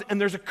comes,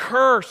 and there's a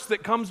curse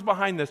that comes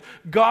behind this.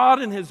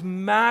 God in His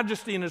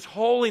majesty, in His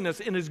holiness,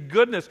 in His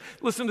goodness,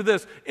 listen to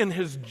this, in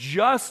His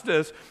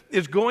justice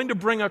is going to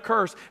bring a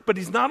curse. But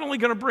He's not only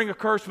going to bring a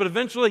curse, but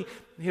eventually,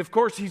 of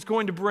course, He's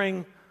going to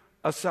bring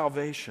a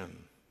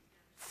salvation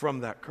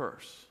from that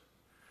curse.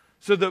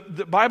 So the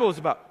Bible is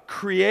about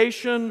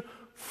creation,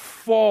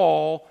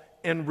 fall,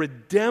 and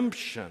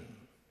redemption.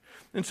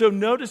 And so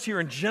notice here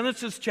in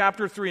Genesis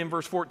chapter 3 and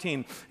verse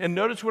 14, and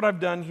notice what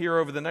I've done here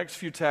over the next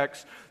few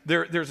texts.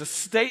 There's a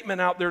statement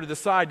out there to the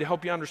side to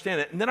help you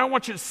understand it. And then I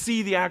want you to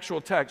see the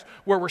actual text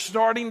where we're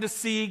starting to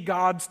see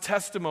God's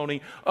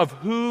testimony of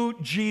who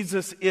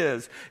Jesus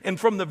is. And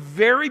from the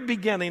very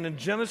beginning in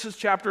Genesis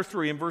chapter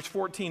 3 and verse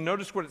 14,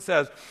 notice what it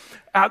says.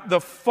 At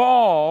the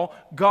fall,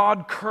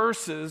 God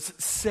curses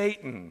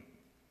Satan.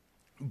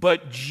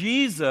 But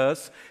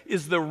Jesus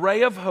is the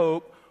ray of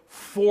hope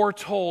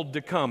foretold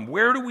to come.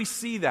 Where do we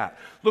see that?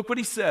 Look what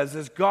He says.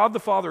 As God the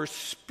Father is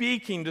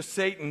speaking to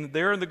Satan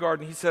there in the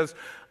garden, He says,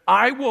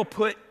 I will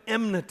put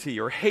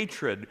enmity or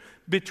hatred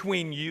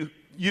between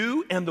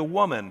you and the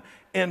woman,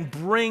 and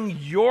bring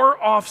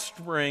your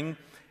offspring,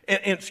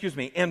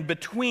 and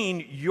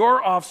between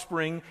your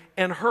offspring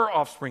and her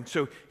offspring.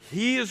 So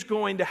He is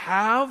going to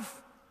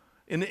have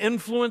an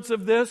influence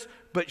of this,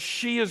 but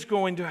she is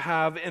going to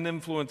have an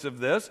influence of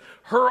this,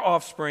 her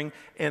offspring,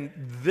 and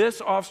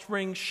this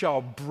offspring shall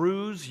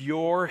bruise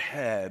your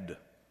head,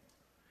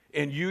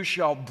 and you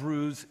shall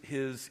bruise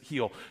his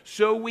heel.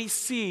 So we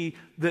see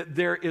that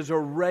there is a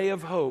ray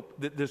of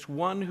hope, that this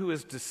one who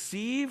is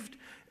deceived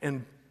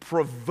and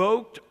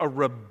provoked a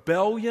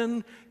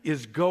rebellion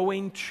is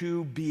going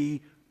to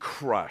be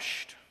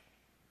crushed.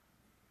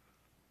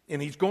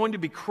 And he's going to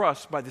be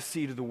crushed by the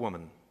seed of the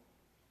woman.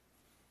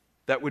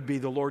 That would be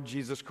the Lord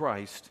Jesus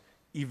Christ,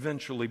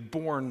 eventually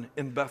born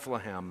in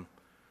Bethlehem,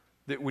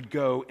 that would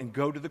go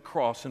to the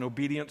cross in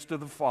obedience to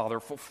the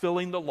Father,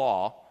 fulfilling the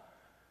law,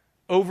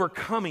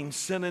 overcoming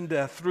sin and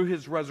death through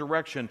His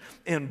resurrection,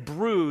 and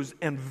bruise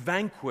and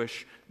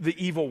vanquish the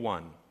evil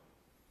one.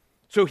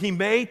 So He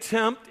may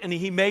tempt and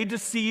He may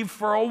deceive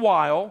for a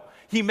while.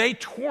 He may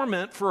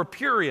torment for a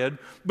period,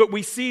 but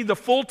we see the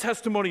full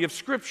testimony of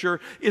Scripture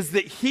is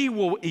that He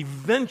will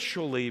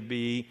eventually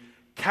be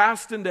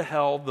cast into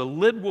hell, the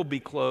lid will be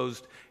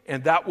closed,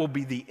 and that will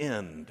be the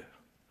end.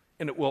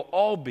 And it will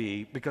all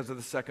be because of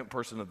the second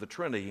person of the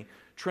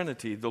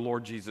Trinity, the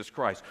Lord Jesus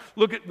Christ.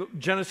 Look at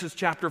Genesis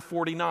chapter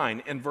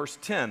 49 and verse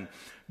 10.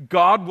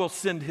 God will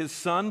send His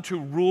Son to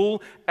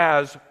rule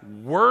as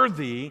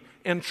worthy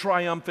and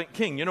triumphant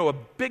king. You know, a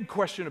big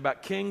question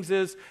about kings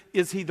is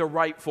He the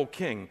rightful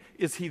king?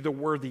 Is He the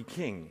worthy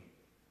king?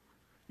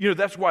 You know,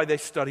 that's why they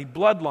study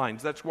bloodlines.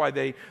 That's why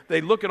they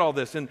look at all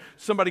this. And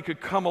somebody could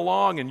come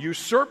along and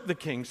usurp the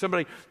king.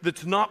 Somebody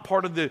that's not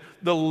part of the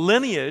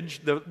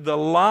lineage, the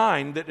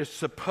line that is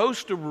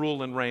supposed to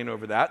rule and reign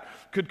over that,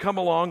 could come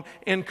along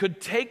and could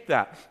take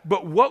that.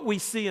 But what we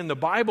see in the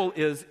Bible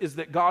is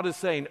that God is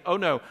saying, oh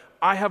no,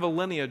 I have a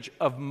lineage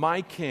of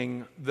my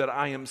king that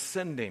I am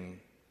sending.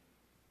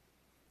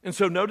 And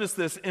so notice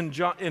this in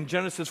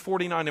Genesis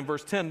 49 and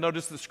verse 10.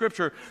 Notice the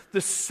scripture, the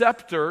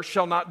scepter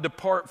shall not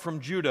depart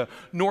from Judah,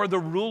 nor the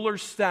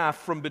ruler's staff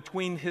from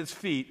between his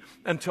feet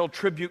until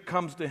tribute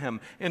comes to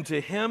him. And to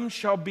him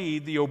shall be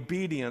the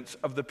obedience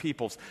of the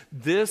peoples.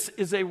 This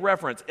is a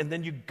reference. And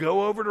then you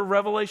go over to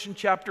Revelation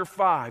chapter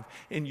 5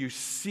 and you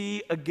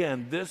see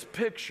again this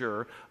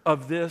picture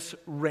of this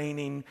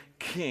reigning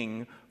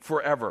king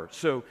forever.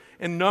 So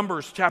in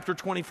Numbers chapter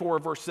 24,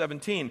 verse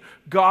 17,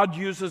 God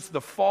uses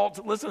the false,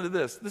 listen to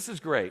this, this is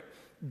great.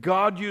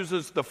 God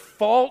uses the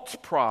false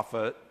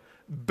prophet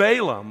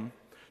Balaam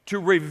to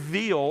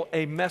reveal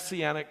a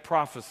messianic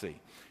prophecy.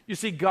 You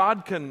see,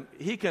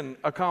 he can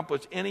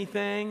accomplish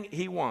anything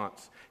he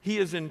wants. He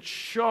is in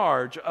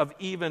charge of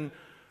even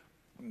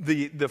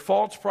the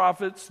false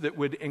prophets that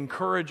would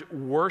encourage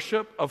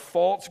worship of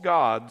false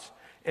gods.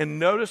 And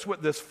notice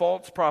what this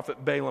false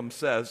prophet Balaam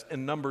says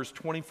in Numbers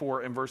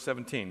 24 and verse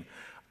 17.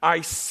 I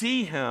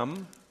see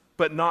him,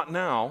 but not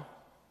now.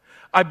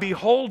 I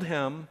behold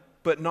him,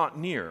 but not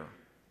near.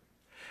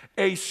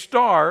 A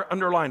star,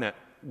 underline it,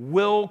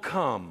 will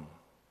come.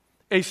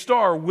 A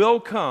star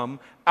will come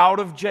out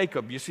of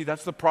Jacob. You see,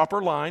 that's the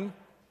proper line.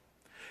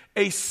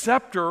 A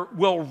scepter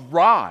will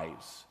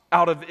rise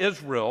out of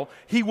Israel.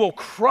 He will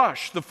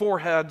crush the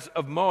foreheads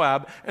of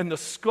Moab and the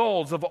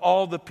skulls of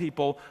all the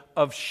people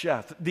of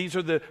Sheth. These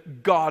are the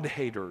God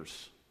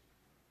haters.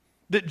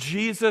 That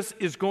Jesus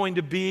is going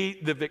to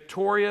be the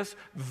victorious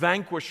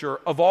vanquisher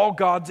of all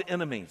God's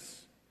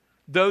enemies.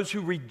 Those who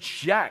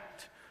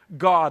reject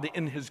God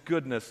in his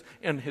goodness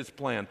and his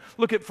plan.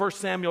 Look at 1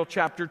 Samuel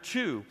chapter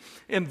 2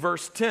 in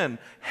verse 10.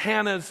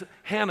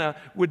 Hannah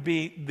would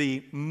be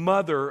the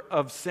mother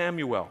of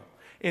Samuel.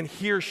 And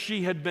here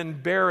she had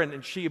been barren,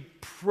 and she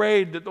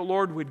prayed that the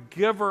Lord would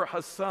give her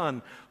a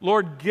son.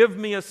 Lord, give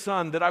me a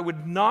son, that I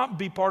would not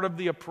be part of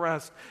the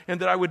oppressed, and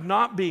that I would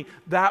not be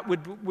that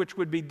which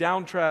would be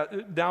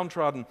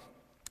downtrodden.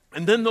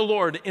 And then the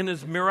Lord, in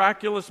his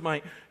miraculous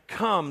might,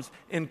 comes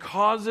and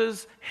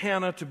causes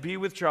Hannah to be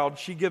with child.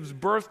 She gives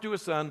birth to a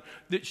son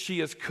that she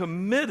is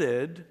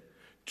committed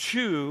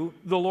to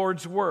the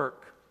Lord's work.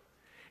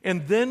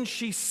 And then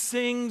she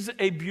sings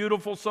a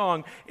beautiful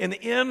song. And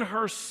in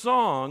her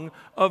song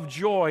of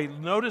joy,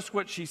 notice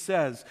what she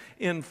says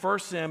in 1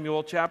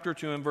 Samuel chapter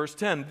 2 and verse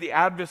 10. The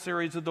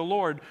adversaries of the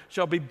Lord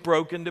shall be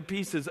broken to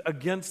pieces.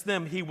 Against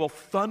them he will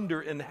thunder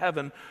in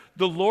heaven.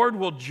 The Lord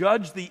will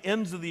judge the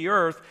ends of the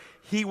earth.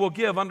 He will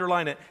give,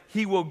 underline it,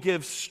 he will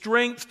give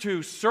strength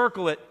to,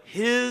 circle it,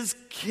 his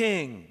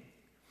king.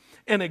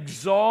 And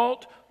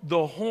exalt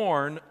the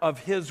horn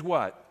of his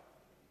what?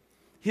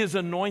 His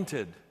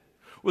anointed.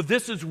 Well,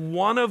 this is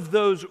one of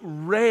those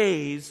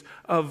rays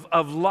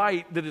of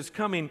light that is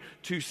coming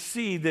to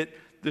see that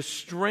the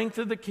strength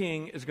of the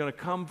king is going to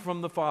come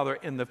from the Father,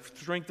 and the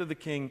strength of the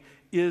king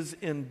is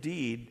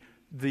indeed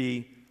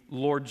the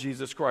Lord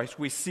Jesus Christ.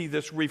 We see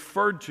this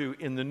referred to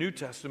in the New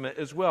Testament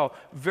as well,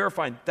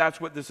 verifying that's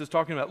what this is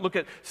talking about. Look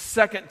at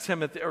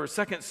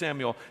 2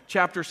 Samuel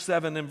chapter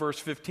 7 and verse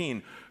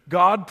 15.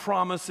 God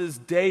promises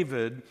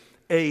David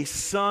a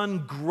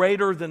son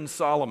greater than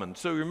Solomon.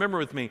 So remember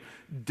with me,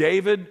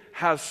 David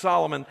has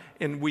Solomon,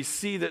 and we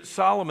see that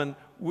Solomon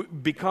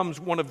becomes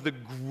one of the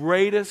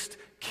greatest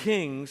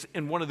kings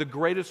and one of the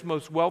greatest,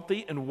 most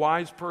wealthy and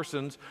wise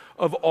persons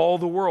of all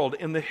the world,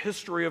 in the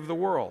history of the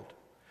world.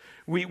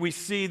 We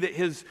see that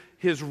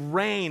his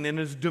reign and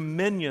his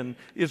dominion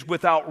is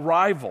without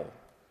rival.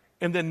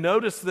 And then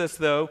notice this,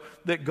 though,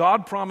 that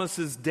God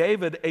promises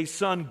David a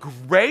son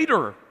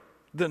greater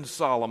than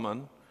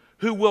Solomon,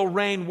 who will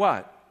reign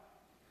what?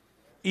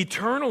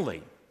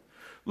 Eternally.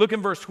 Look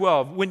in verse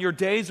 12. When your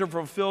days are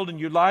fulfilled and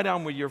you lie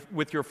down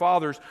with your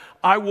fathers,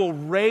 I will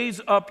raise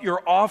up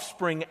your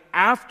offspring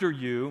after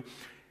you,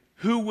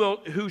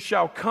 who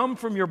shall come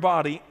from your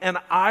body, and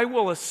I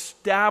will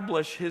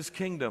establish his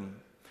kingdom.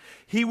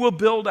 He will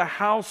build a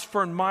house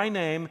for my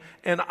name,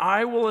 and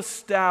I will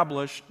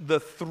establish the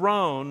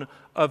throne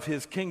of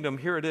his kingdom.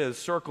 Here it is,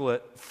 circle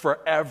it,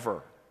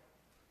 forever.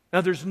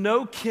 Now there's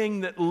no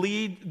king that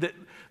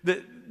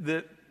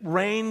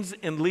reigns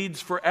and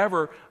leads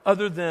forever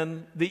other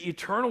than the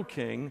eternal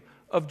King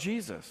of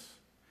Jesus.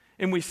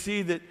 And we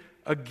see that,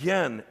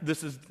 again,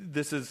 this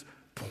is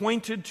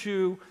pointed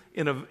to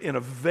in a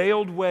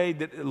veiled way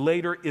that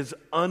later is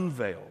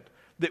unveiled,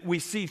 that we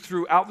see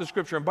throughout the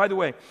Scripture. And by the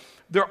way,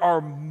 there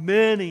are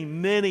many,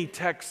 many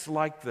texts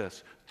like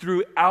this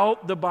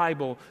throughout the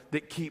Bible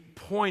that keep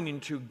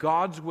pointing to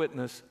God's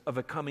witness of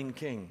a coming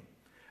king,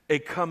 a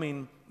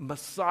coming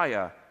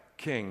Messiah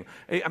king.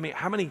 I mean,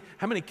 how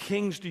many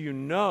kings do you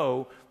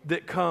know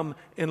that come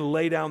and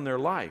lay down their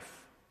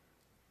life?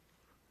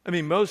 I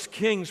mean, most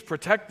kings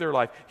protect their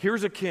life.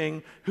 Here's a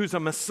king who's a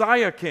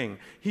Messiah king.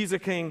 He's a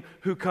king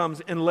who comes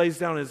and lays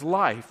down his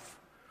life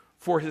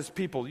for his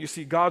people. You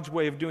see, God's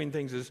way of doing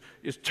things is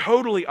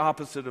totally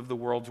opposite of the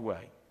world's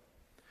way.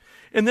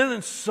 And then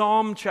in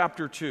Psalm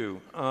chapter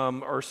 2,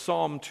 or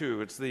Psalm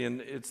 2, it's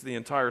the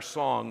entire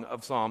song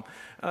of Psalm,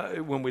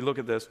 when we look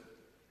at this,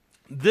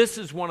 This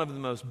is one of the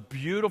most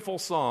beautiful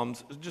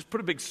Psalms. Just put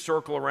a big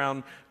circle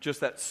around just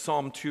that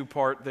Psalm 2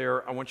 part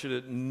there. I want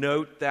you to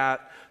note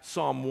that.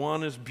 Psalm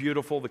 1 is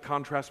beautiful, the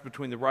contrast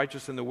between the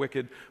righteous and the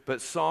wicked. But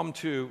Psalm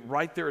 2,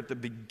 right there at the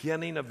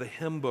beginning of the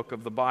hymn book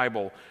of the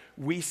Bible,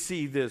 we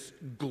see this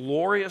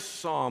glorious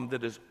psalm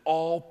that is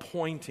all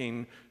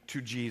pointing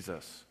to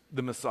Jesus,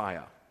 the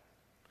Messiah.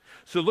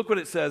 So look what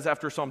it says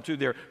after Psalm 2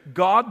 there.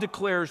 God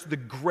declares the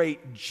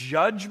great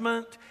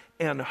judgment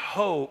and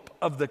hope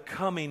of the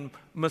coming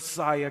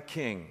Messiah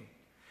King.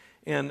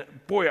 And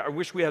boy, I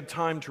wish we had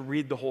time to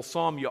read the whole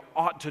psalm. You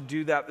ought to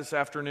do that this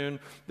afternoon.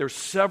 There's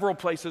several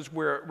places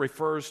where it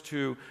refers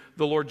to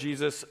the Lord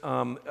Jesus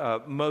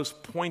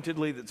most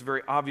pointedly. That's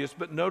very obvious.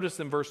 But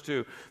notice in verse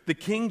 2, the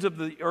kings of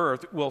the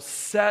earth will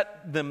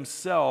set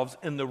themselves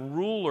and the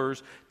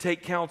rulers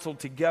take counsel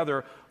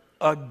together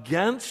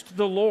against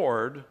the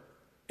Lord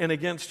and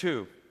against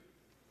who?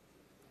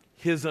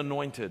 His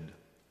anointed.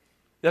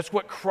 That's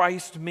what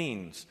Christ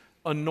means,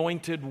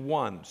 anointed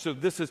one. So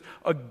this is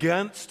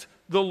against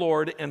the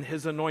Lord and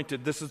his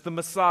anointed. This is the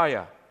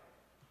Messiah.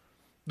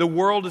 The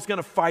world is going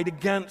to fight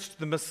against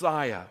the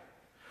Messiah.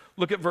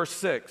 Look at verse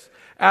 6.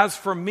 As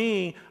for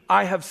me,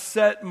 I have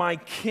set my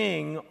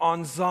king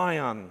on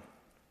Zion.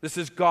 This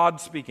is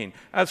God speaking.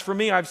 As for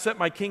me, I've set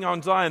my king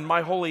on Zion,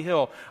 my holy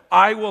hill.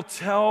 I will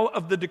tell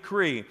of the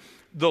decree.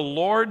 The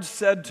Lord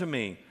said to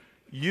me,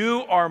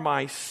 you are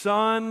my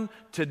son.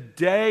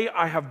 Today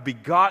I have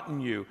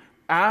begotten you.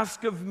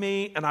 Ask of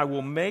me, and I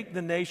will make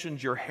the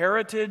nations your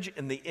heritage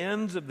and the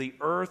ends of the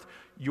earth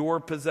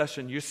your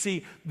possession. You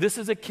see, this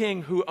is a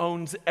king who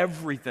owns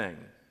everything.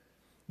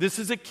 This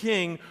is a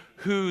king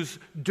whose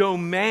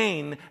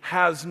domain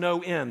has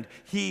no end.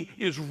 He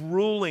is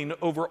ruling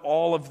over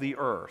all of the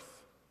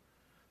earth.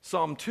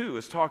 Psalm 2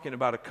 is talking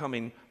about a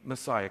coming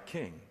Messiah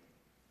king.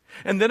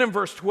 And then in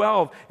verse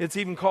 12, it's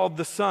even called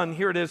the Son.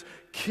 Here it is,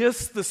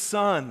 kiss the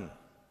Son.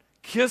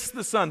 Kiss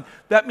the Son.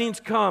 That means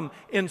come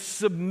and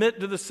submit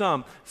to the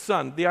Son.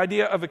 The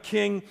idea of a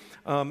king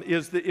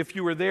is that if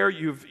you were there,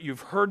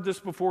 you've heard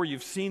this before,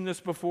 you've seen this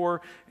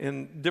before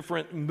in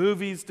different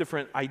movies,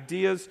 different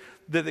ideas,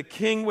 that the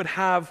king would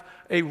have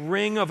a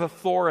ring of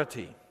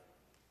authority.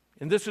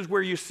 And this is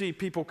where you see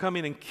people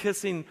coming and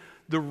kissing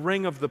the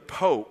ring of the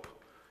Pope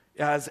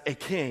as a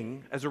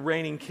king, as a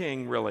reigning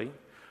king, really.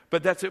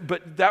 But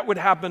that would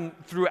happen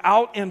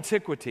throughout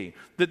antiquity,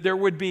 that there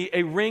would be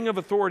a ring of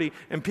authority,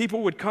 and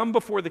people would come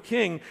before the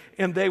king,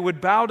 and they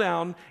would bow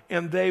down,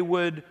 and they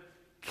would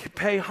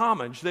pay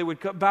homage. They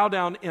would bow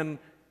down and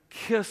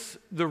kiss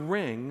the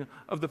ring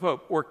of the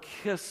Pope, or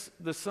kiss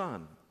the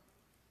Son.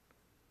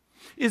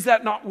 Is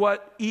that not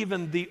what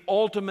even the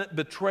ultimate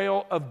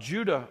betrayal of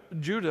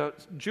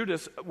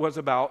Judas was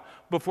about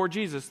before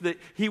Jesus? That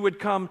he would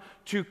come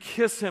to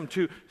kiss him,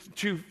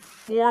 to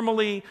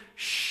formally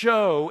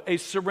show a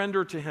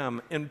surrender to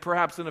him and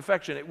perhaps an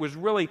affection. It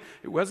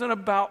wasn't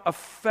about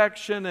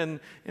affection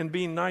and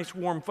being nice,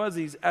 warm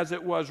fuzzies as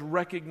it was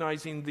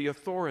recognizing the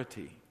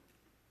authority.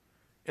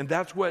 And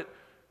that's what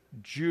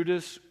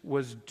Judas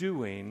was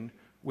doing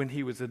when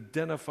he was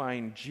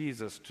identifying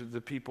Jesus to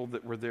the people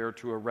that were there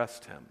to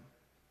arrest him.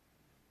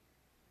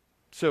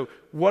 So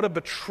what a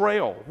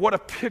betrayal, what a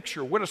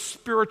picture, what a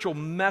spiritual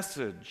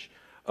message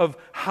of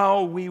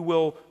how we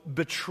will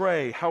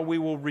betray, how we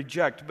will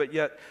reject, but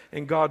yet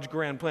in God's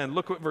grand plan.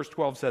 Look what verse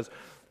 12 says.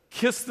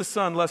 Kiss the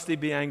Son, lest he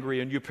be angry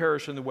and you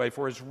perish in the way,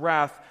 for his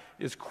wrath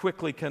is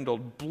quickly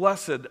kindled.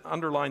 Blessed,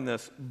 underline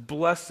this,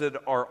 blessed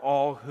are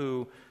all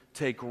who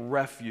take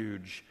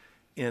refuge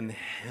in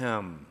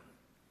him.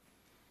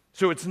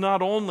 So it's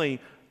not only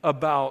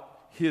about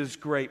his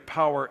great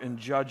power and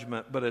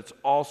judgment, but it's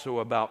also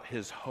about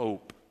his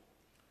hope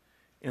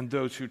in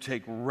those who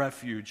take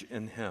refuge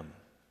in him.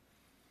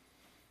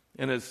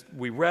 And as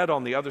we read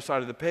on the other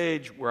side of the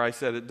page, where I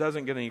said it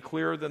doesn't get any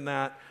clearer than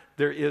that,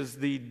 there is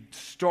the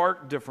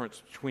stark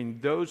difference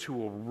between those who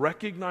will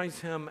recognize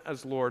him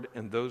as Lord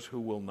and those who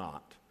will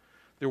not.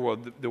 There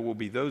will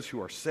be those who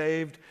are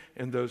saved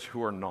and those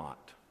who are not.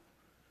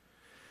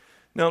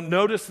 Now,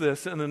 notice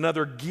this in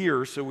another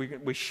gear, so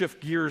we shift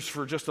gears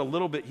for just a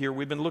little bit here.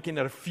 We've been looking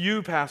at a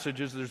few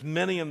passages. There's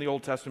many in the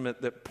Old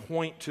Testament that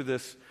point to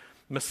this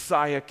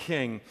Messiah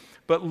King.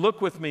 But look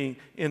with me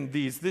in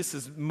these. This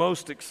is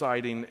most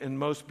exciting and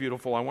most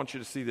beautiful. I want you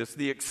to see this.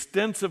 The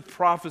extensive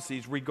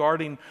prophecies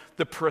regarding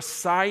the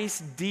precise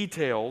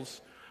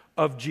details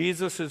of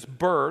Jesus'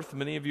 birth.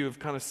 Many of you have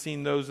kind of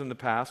seen those in the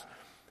past.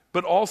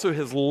 But also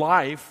his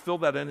life, fill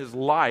that in, his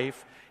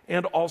life,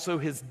 and also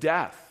his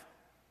death.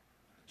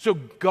 So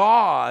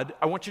God,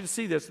 I want you to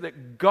see this,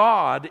 that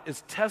God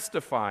is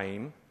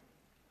testifying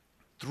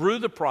through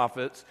the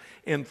prophets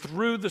and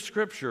through the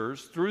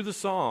scriptures, through the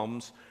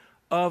Psalms,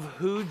 of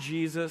who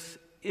Jesus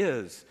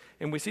is.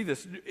 And we see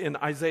this in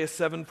Isaiah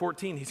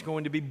 7:14. He's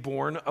going to be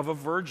born of a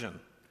virgin.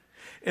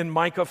 In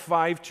Micah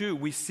 5:2,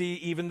 we see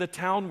even the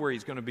town where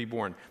he's going to be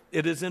born.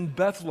 It is in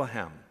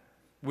Bethlehem.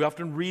 We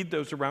often read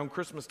those around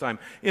Christmas time.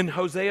 In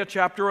Hosea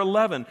chapter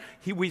 11,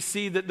 we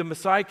see that the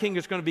Messiah king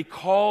is going to be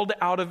called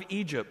out of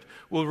Egypt.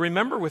 Well,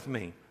 remember with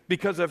me,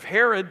 because of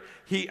Herod,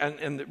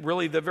 and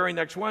really the very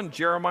next one,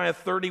 Jeremiah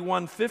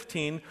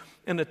 31:15,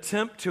 an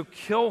attempt to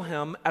kill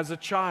him as a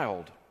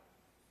child.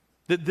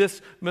 That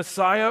this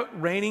Messiah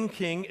reigning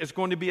king is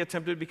going to be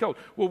attempted to be killed.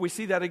 Well, we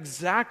see that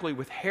exactly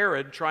with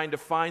Herod trying to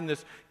find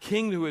this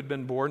king who had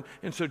been born.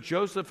 And so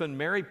Joseph and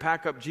Mary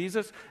pack up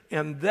Jesus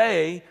and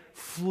they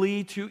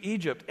flee to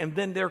Egypt. And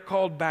then they're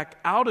called back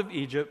out of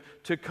Egypt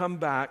to come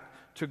back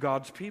to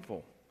God's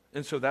people.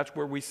 And so that's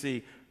where we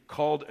see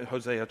called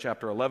Hosea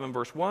chapter 11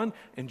 verse 1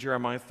 and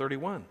Jeremiah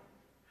 31.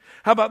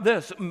 How about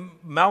this?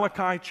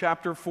 Malachi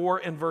chapter 4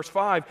 and verse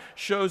 5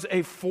 shows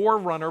a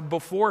forerunner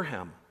before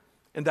him.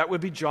 And that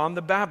would be John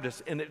the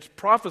Baptist. And it's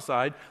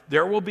prophesied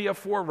there will be a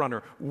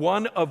forerunner,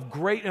 one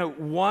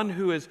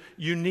who is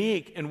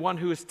unique and one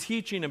who is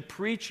teaching and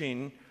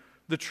preaching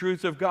the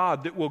truth of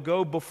God that will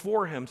go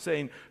before him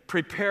saying,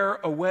 prepare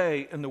a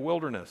way in the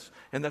wilderness.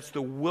 And that's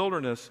the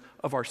wilderness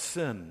of our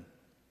sin.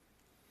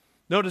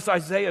 Notice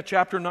Isaiah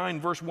chapter 9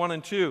 verse 1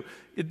 and 2.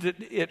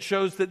 It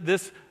shows that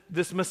this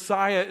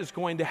Messiah is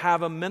going to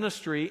have a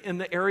ministry in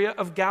the area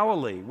of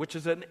Galilee, which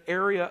is an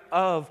area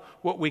of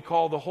what we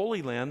call the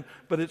Holy Land,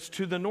 but it's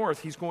to the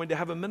north. He's going to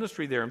have a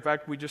ministry there. In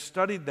fact, we just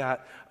studied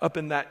that up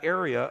in that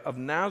area of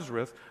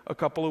Nazareth a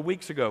couple of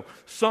weeks ago.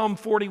 Psalm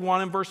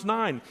 41 and verse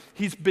 9,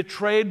 he's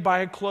betrayed by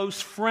a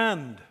close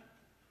friend.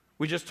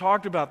 We just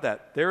talked about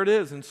that. There it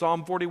is in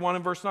Psalm 41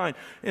 and verse 9.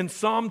 In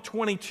Psalm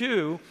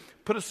 22,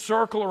 put a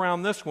circle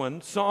around this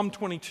one, Psalm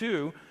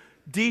 22,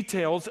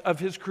 details of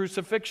his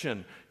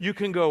crucifixion. You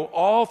can go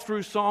all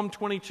through Psalm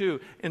 22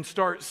 and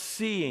start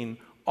seeing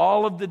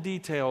all of the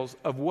details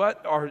of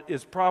what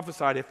is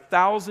prophesied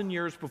 1,000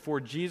 years before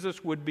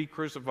Jesus would be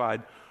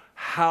crucified.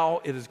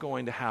 How it is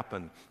going to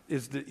happen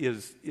is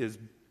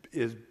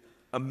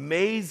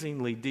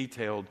amazingly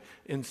detailed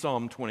in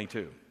Psalm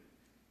 22.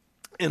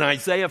 In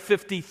Isaiah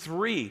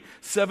 53,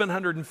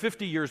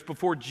 750 years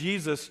before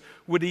Jesus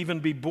would even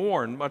be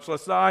born, much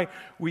less die,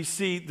 we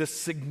see the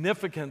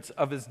significance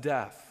of his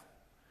death.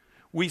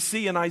 We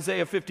see in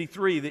Isaiah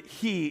 53 that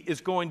he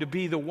is going to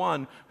be the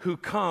one who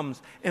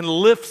comes and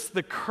lifts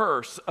the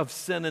curse of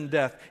sin and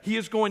death. He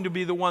is going to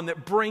be the one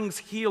that brings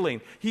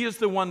healing. He is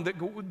the one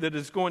that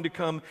is going to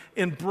come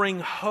and bring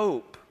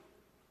hope.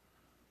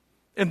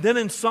 And then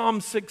in Psalm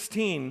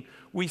 16,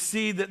 we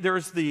see that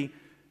there's the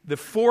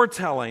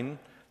foretelling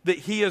that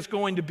he is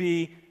going to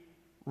be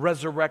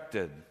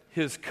resurrected,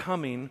 his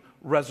coming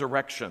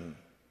resurrection.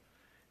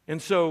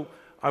 And so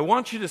I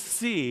want you to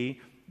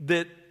see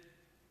that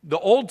the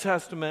Old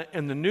Testament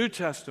and the New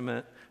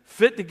Testament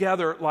fit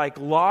together like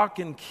lock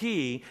and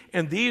key,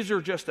 and these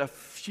are just a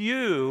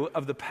few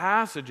of the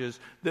passages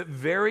that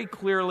very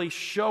clearly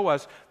show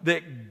us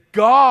that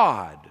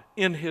God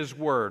in his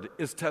word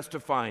is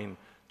testifying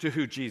to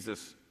who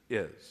Jesus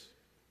is.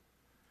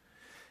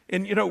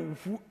 And you know,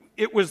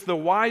 it was the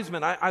wise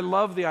men. I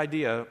love the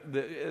idea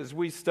that as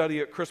we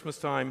study at Christmas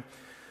time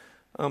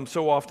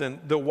so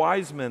often, the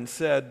wise men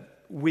said,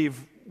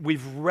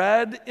 We've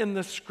read in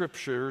the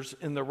scriptures,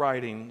 in the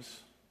writings,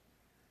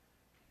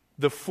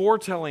 the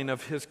foretelling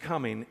of his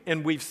coming,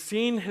 and we've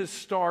seen his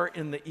star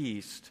in the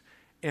east,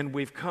 and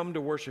we've come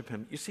to worship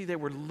him. You see, they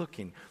were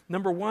looking.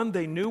 Number one,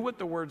 they knew what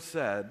the word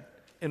said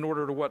in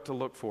order to what to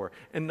look for.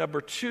 And number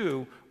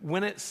two,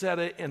 when it said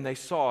it and they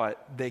saw it,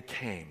 they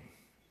came.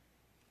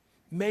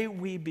 May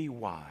we be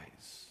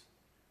wise.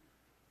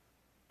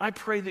 I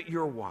pray that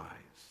you're wise.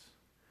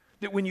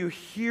 That when you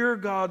hear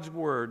God's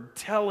word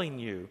telling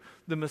you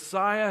the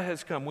Messiah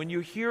has come, when you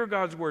hear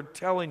God's word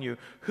telling you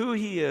who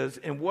he is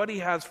and what he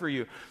has for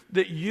you,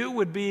 that you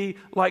would be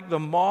like the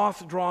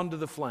moth drawn to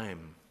the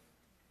flame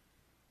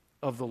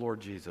of the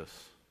Lord Jesus.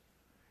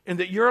 And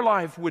that your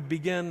life would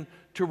begin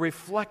to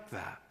reflect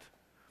that.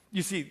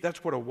 You see,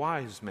 that's what a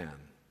wise man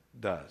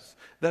does.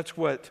 That's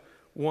what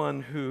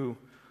one who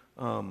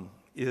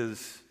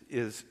is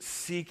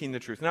seeking the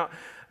truth. Now,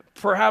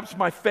 perhaps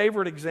my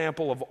favorite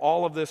example of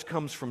all of this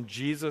comes from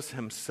Jesus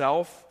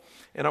himself.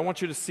 And I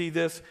want you to see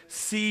this.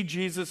 See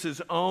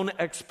Jesus' own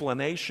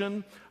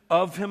explanation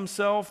of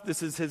himself.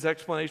 This is his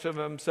explanation of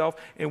himself.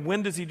 And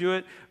when does he do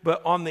it?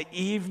 But on the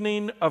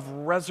evening of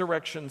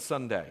Resurrection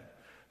Sunday.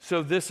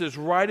 So this is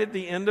right at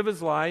the end of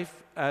his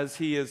life as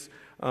he has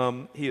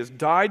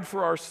died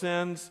for our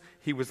sins.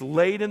 He was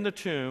laid in the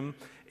tomb.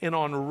 And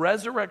on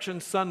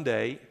Resurrection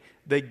Sunday,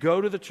 they go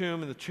to the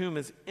tomb, and the tomb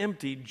is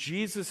empty.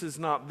 Jesus is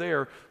not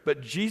there,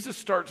 but Jesus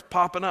starts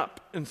popping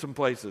up in some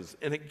places.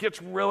 And it gets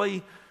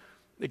really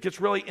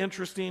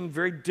interesting,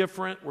 very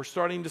different. We're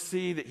starting to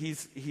see that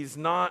he's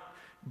not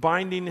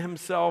binding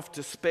himself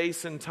to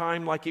space and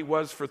time like he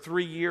was for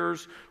 3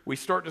 years. We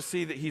start to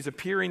see that he's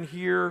appearing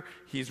here.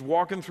 He's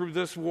walking through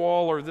this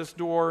wall or this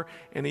door,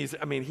 and he's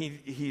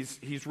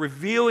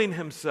revealing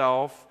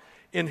himself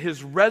in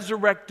his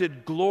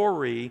resurrected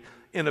glory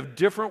in a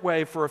different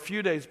way for a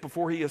few days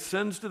before he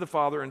ascends to the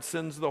Father and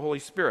sends the Holy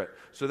Spirit.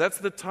 So that's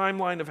the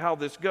timeline of how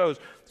this goes.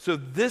 So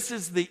this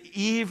is the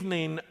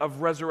evening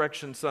of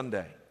Resurrection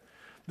Sunday.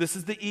 This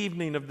is the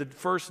evening of the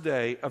first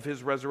day of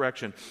his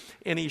resurrection.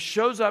 And he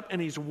shows up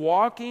and he's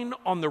walking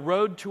on the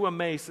road to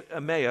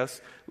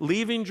Emmaus,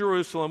 leaving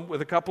Jerusalem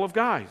with a couple of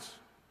guys.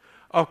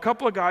 A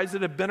couple of guys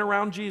that had been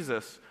around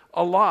Jesus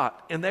a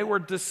lot. And they were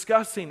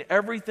discussing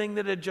everything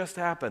that had just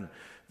happened.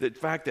 The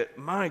fact that,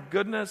 my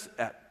goodness,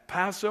 at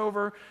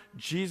Passover,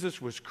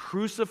 Jesus was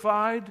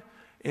crucified.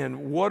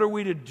 And what are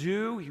we to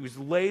do? He was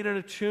laid in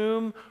a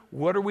tomb.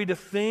 What are we to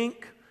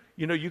think?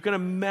 You know, you can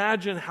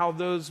imagine how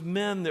those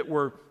men that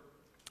were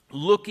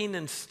looking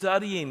and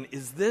studying,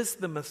 is this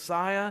the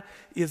Messiah?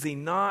 Is he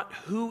not?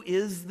 Who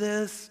is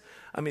this?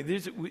 I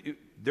mean,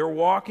 they're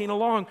walking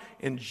along,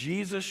 and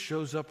Jesus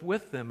shows up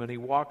with them, and he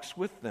walks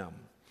with them.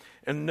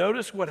 And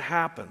notice what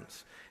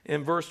happens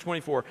in verse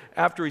 24.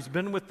 After he's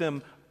been with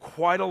them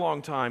quite a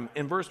long time,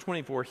 in verse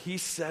 24, he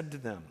said to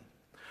them,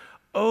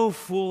 "O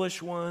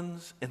foolish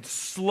ones, and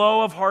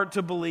slow of heart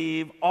to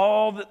believe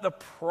all that the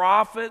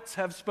prophets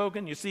have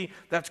spoken." You see,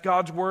 that's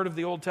God's word of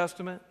the Old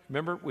Testament.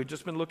 Remember, we've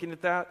just been looking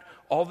at that.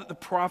 All that the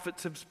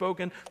prophets have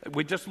spoken.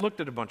 We just looked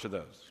at a bunch of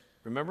those.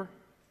 Remember?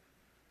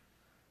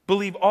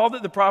 Believe all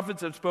that the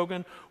prophets have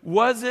spoken.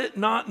 Was it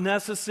not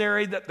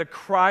necessary that the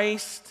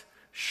Christ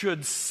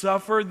should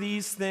suffer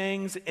these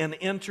things and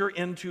enter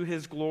into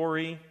his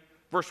glory?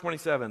 Verse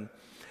 27.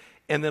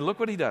 And then look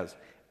what he does.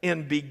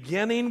 In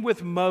beginning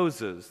with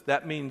Moses,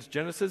 that means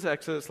Genesis,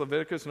 Exodus,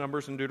 Leviticus,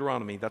 Numbers, and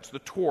Deuteronomy. That's the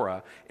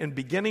Torah. And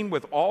beginning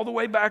with all the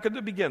way back at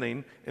the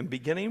beginning, and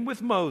beginning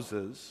with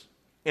Moses,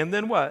 and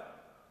then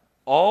what?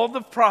 All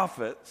the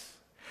prophets.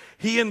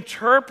 He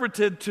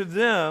interpreted to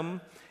them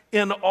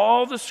in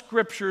all the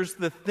scriptures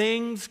the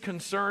things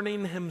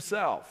concerning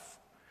himself.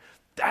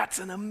 That's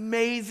an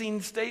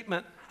amazing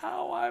statement.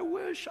 How I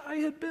wish I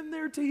had been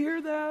there to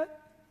hear that.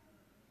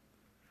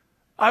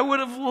 I would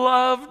have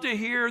loved to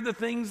hear the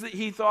things that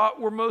he thought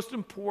were most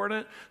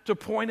important to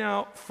point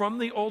out from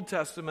the Old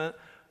Testament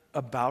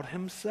about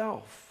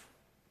himself.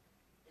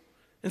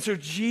 And so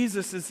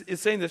Jesus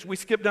is saying this. We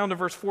skip down to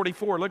verse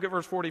 44. Look at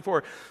verse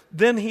 44.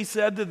 Then he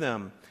said to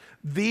them,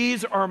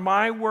 "These are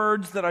my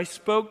words that I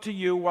spoke to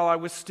you while I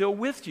was still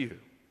with you,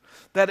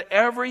 that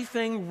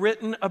everything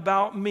written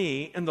about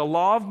me in the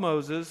law of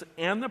Moses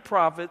and the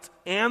prophets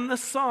and the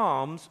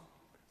Psalms,"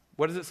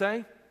 what does it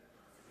say?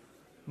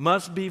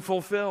 "Must be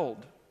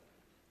fulfilled."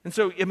 And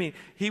so, I mean,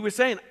 he was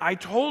saying, I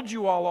told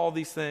you all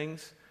these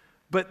things,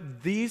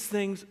 but these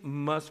things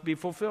must be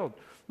fulfilled.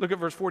 Look at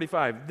verse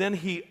 45. Then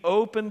he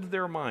opened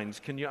their minds.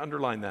 Can you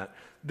underline that?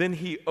 Then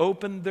he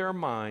opened their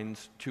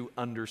minds to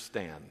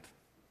understand.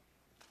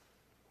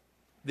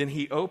 Then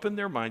he opened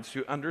their minds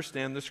to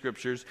understand the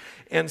scriptures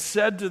and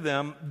said to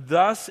them,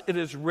 "Thus it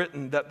is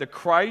written that the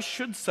Christ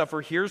should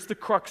suffer." Here's the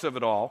crux of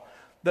it all.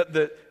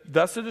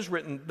 Thus it is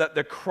written that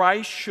the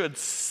Christ should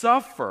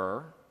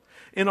suffer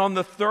and on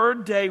the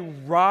third day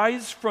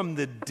rise from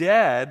the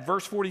dead,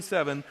 verse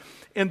 47,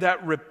 and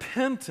that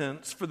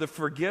repentance for the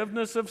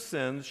forgiveness of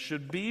sins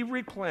should be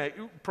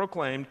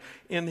proclaimed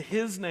in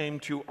his name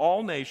to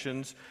all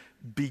nations,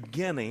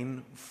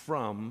 beginning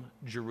from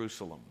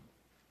Jerusalem.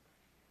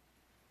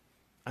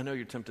 I know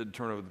you're tempted to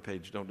turn over the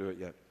page. Don't do it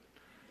yet.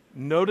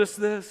 Notice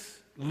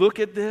this. Look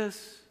at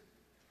this.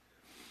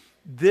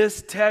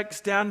 This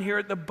text down here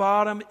at the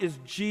bottom is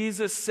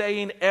Jesus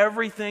saying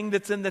everything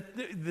that's in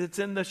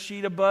the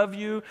sheet above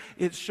you.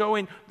 It's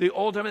showing the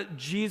Old Testament.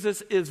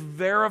 Jesus is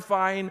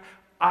verifying,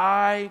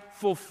 I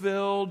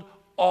fulfilled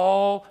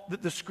all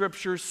that the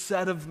scriptures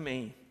said of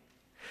me.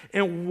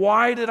 And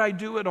why did I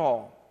do it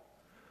all?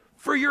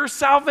 For your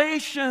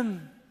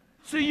salvation,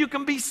 so you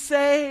can be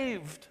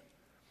saved.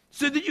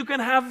 So that you can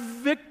have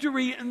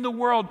victory in the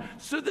world,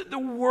 so that the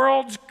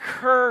world's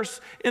curse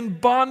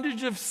and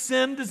bondage of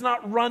sin does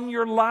not run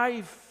your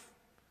life.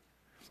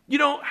 You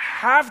don't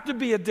have to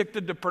be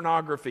addicted to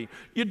pornography.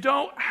 You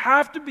don't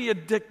have to be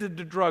addicted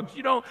to drugs.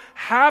 You don't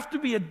have to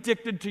be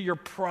addicted to your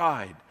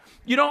pride.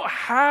 You don't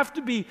have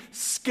to be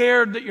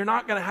scared that you're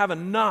not going to have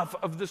enough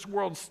of this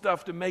world's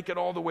stuff to make it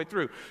all the way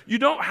through. You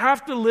don't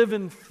have to live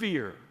in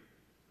fear.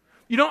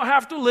 You don't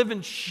have to live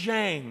in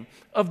shame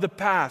of the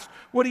past.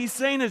 What he's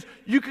saying is,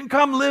 you can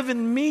come live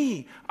in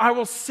me. I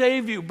will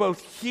save you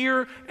both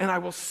here and I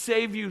will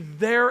save you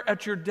there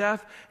at your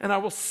death and I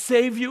will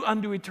save you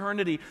unto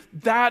eternity.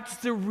 That's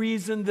the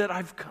reason that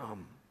I've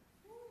come.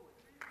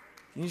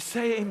 Can you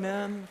say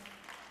amen?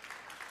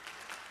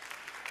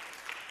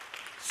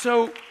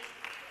 So,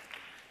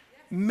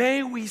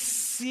 may we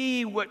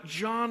see what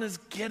John is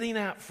getting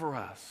at for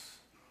us.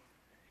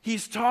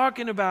 He's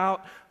talking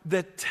about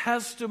the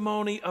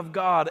testimony of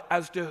God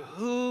as to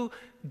who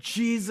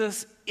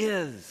Jesus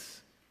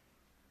is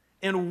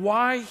and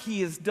why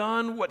he has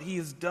done what he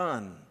has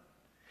done.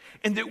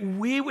 And that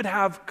we would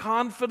have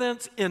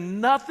confidence in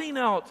nothing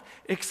else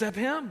except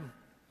him.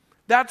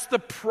 That's the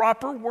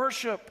proper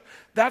worship.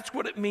 That's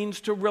what it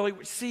means to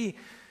really see.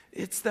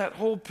 It's that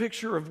whole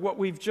picture of what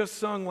we've just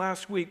sung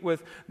last week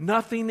with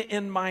nothing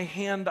in my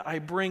hand I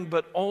bring,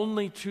 but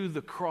only to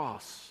the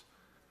cross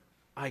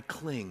I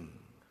cling.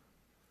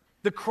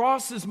 The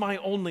cross is my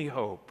only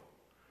hope.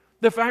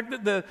 The fact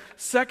that the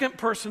second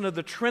person of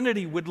the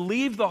Trinity would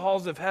leave the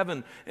halls of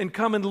heaven and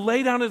come and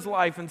lay down his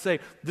life and say,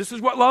 this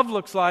is what love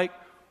looks like.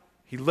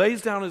 He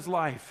lays down his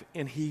life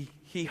and he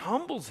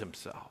humbles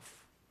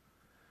himself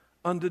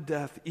unto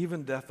death,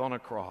 even death on a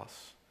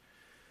cross.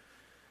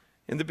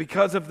 And that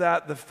because of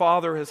that, the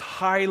Father has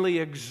highly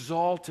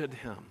exalted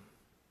him,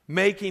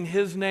 making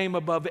his name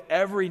above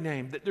every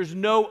name, that there's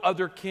no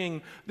other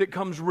king that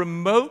comes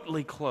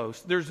remotely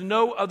close. There's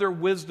no other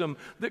wisdom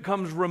that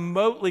comes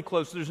remotely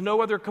close. There's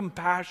no other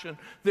compassion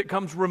that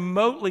comes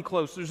remotely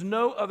close. There's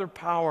no other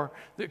power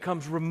that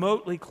comes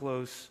remotely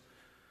close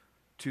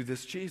to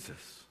this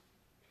Jesus.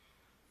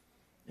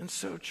 And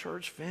so,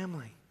 church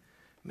family,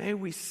 may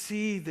we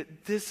see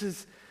that this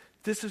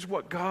is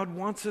what God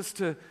wants us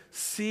to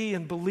see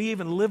and believe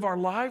and live our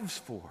lives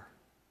for.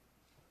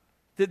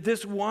 That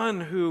this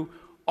one who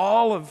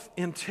all of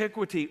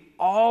antiquity,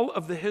 all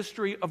of the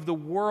history of the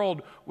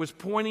world was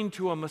pointing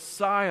to a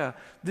Messiah.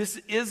 This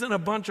isn't a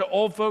bunch of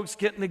old folks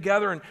getting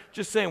together and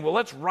just saying, well,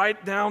 let's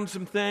write down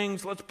some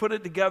things, let's put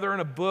it together in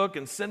a book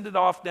and send it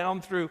off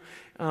down through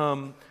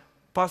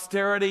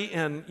posterity,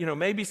 and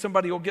maybe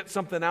somebody will get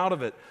something out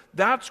of it.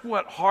 That's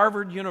what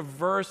Harvard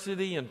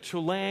University and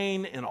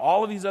Tulane and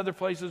all of these other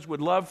places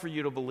would love for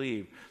you to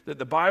believe, that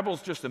the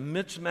Bible's just a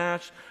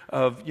mismatch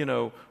of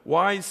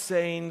wise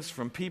sayings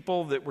from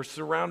people that were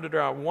surrounded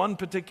around one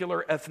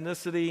particular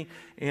ethnicity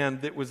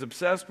and that was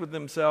obsessed with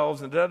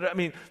themselves.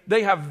 And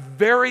they have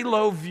very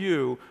low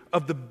view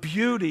of the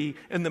beauty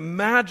and the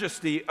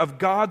majesty of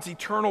God's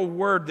eternal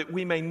word, that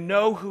we may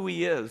know who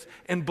he is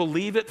and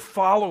believe it,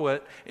 follow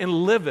it, and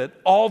live it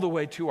all the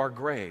way to our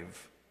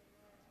grave.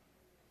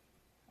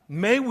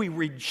 May we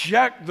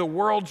reject the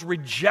world's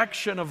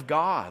rejection of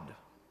God.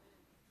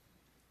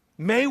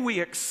 May we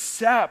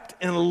accept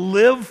and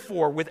live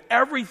for, with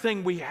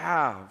everything we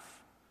have,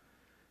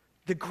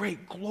 the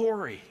great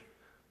glory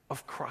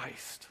of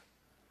Christ.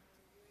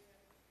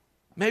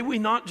 May we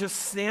not just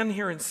stand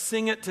here and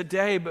sing it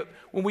today, but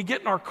when we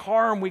get in our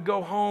car and we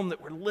go home,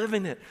 that we're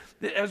living it.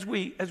 That as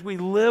we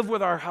live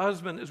with our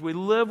husband, as we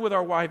live with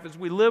our wife, as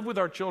we live with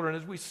our children,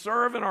 as we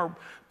serve in our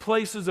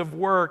places of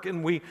work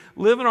and we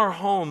live in our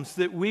homes,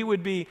 that we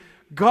would be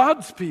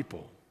God's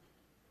people.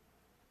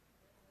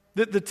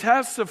 That the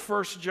tests of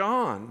 1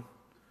 John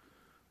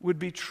would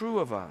be true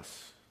of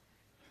us.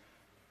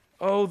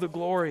 Oh, the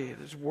glory, it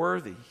is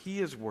worthy.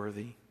 He is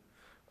worthy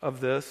of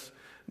this.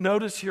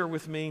 Notice here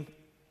with me,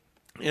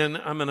 and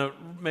I'm going to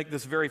make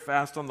this very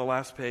fast on the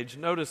last page.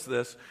 Notice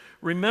this.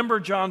 Remember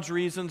John's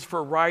reasons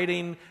for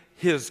writing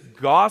his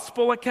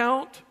gospel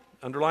account.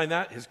 Underline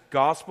that, his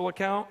gospel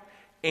account.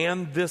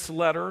 And this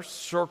letter,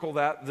 circle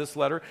that, this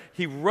letter.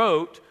 He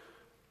wrote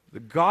the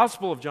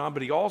Gospel of John,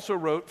 but he also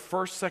wrote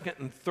 1st, 2nd,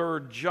 and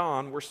 3rd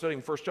John. We're studying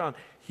 1 John.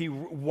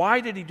 Why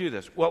did he do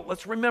this? Well,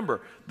 let's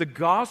remember, the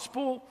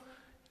gospel,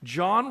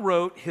 John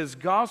wrote his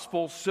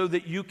gospel so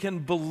that you can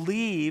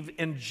believe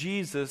in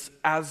Jesus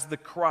as the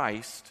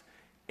Christ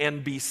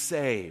and be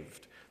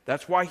saved.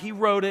 That's why he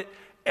wrote it.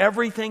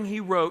 Everything he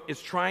wrote is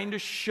trying to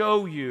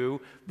show you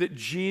that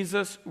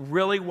Jesus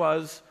really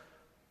was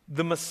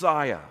the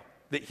Messiah,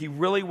 that he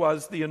really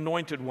was the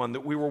anointed one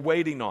that we were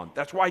waiting on.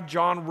 That's why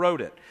John wrote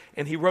it.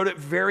 And he wrote it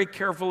very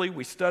carefully.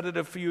 We studied it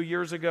a few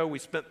years ago. We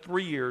spent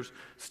 3 years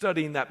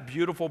studying that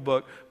beautiful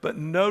book. But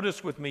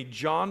notice with me,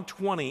 John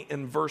 20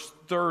 in verse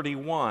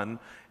 31,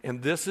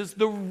 and this is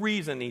the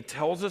reason, he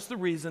tells us the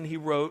reason he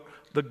wrote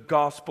the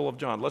Gospel of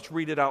John. Let's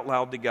read it out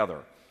loud together.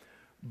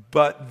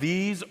 But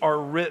these are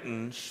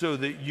written so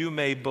that you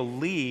may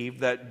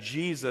believe that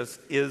Jesus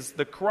is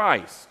the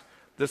Christ,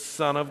 the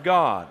Son of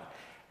God,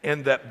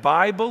 and that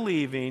by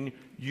believing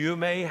you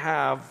may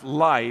have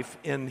life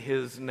in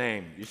his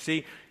name. You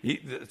see,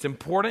 it's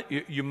important.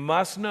 You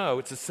must know,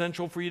 it's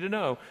essential for you to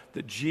know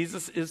that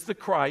Jesus is the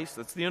Christ,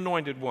 that's the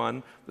anointed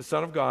one, the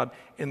Son of God,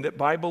 and that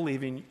by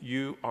believing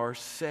you are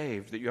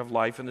saved, that you have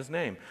life in his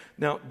name.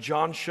 Now,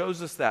 John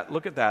shows us that.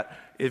 Look at that.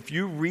 If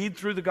you read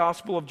through the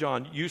Gospel of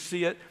John, you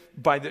see it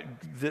by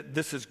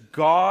this is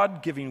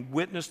God giving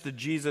witness to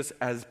Jesus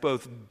as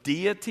both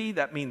deity,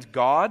 that means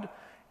God,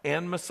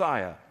 and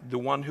Messiah, the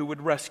one who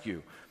would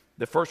rescue.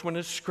 The first one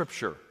is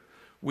Scripture.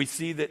 We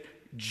see that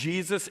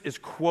Jesus is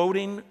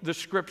quoting the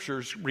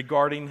Scriptures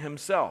regarding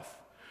himself.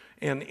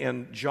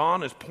 And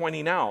John is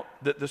pointing out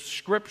that the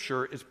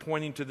Scripture is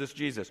pointing to this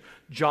Jesus.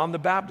 John the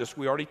Baptist,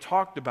 we already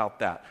talked about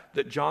that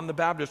John the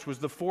Baptist was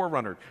the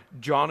forerunner.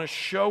 John is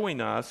showing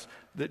us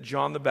that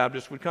John the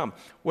Baptist would come.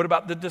 What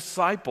about the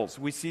disciples?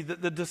 We see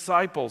that the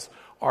disciples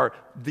are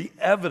the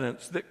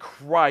evidence that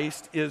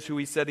Christ is who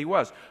he said he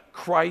was.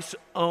 Christ's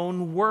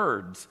own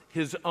words,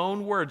 his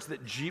own words,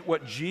 that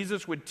what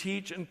Jesus would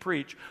teach and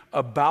preach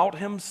about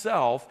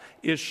himself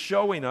is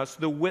showing us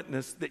the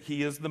witness that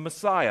he is the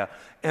Messiah.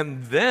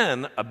 And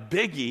then a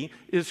biggie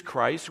is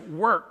Christ's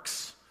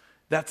works.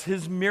 That's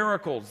his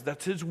miracles.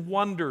 That's his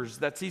wonders.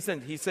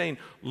 He's saying,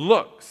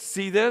 look,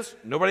 see this?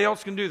 Nobody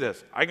else can do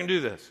this. I can do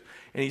this.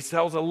 And he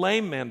tells a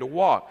lame man to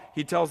walk.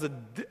 He tells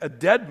a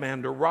dead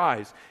man to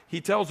rise.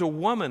 He tells a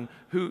woman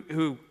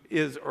who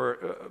is,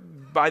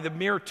 by the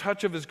mere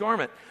touch of his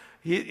garment.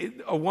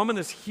 A woman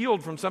is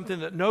healed from something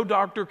that no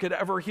doctor could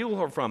ever heal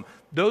her from.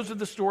 Those are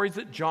the stories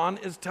that John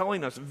is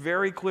telling us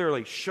very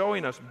clearly,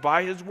 showing us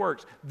by his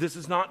works. This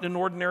is not an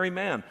ordinary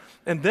man.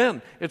 And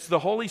then it's the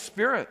Holy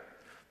Spirit.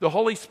 The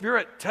Holy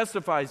Spirit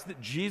testifies that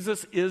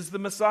Jesus is the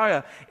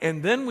Messiah.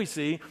 And then we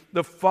see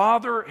the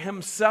Father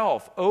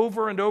himself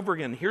over and over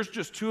again. Here's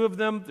just two of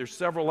them. There's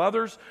several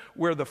others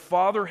where the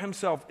Father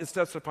himself is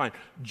testifying.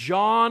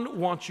 John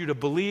wants you to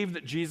believe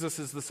that Jesus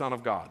is the Son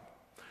of God.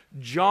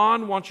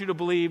 John wants you to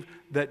believe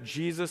that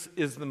Jesus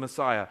is the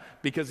Messiah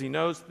because he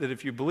knows that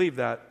if you believe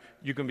that,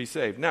 you can be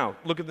saved. Now,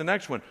 look at the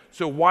next one.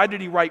 So why did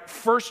he write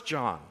 1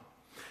 John?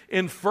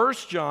 In 1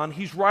 John,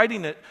 he's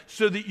writing it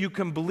so that you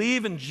can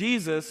believe in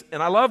Jesus,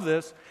 and I love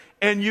this,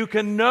 and you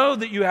can know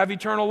that you have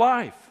eternal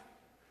life.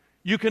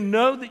 You can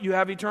know that you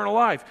have eternal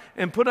life.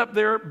 And put up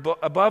there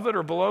above it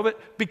or below it,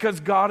 because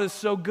God is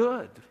so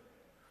good.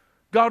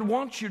 God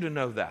wants you to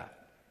know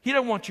that. He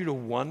doesn't want you to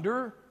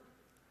wonder.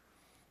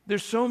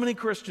 There's so many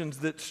Christians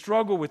that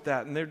struggle with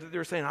that, and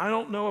they're saying, I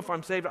don't know if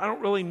I'm saved. I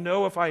don't really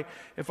know if I.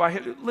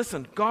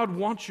 Listen, God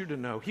wants you to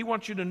know. He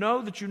wants you to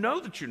know that you know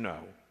that you know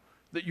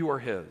that you are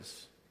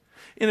his.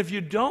 And if you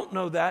don't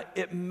know that,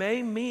 it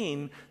may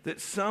mean that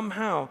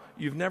somehow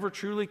you've never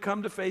truly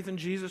come to faith in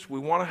Jesus. We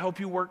want to help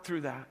you work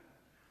through that.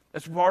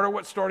 That's part of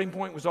what Starting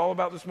Point was all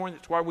about this morning.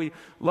 That's why we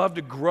love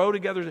to grow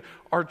together.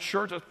 Our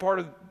church, that's part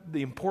of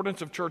the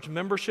importance of church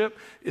membership,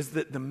 is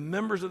that the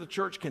members of the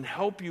church can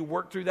help you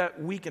work through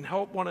that. We can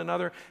help one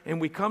another,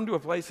 and we come to a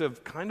place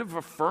of kind of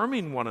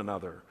affirming one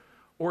another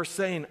or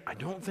saying, I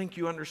don't think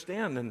you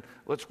understand, and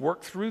let's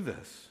work through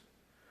this.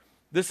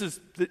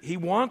 He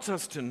wants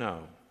us to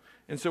know.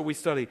 And so we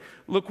study.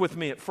 Look with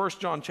me at 1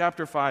 John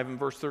chapter 5 and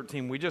verse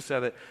 13. We just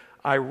said it.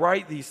 I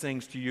write these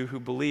things to you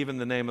who believe in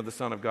the name of the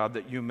Son of God,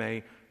 that you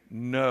may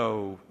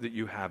know that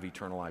you have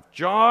eternal life.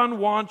 John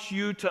wants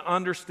you to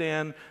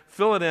understand,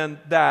 fill it in,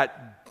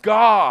 that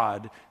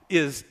God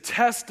is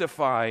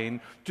testifying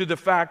to the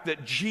fact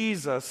that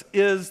Jesus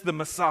is the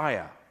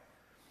Messiah.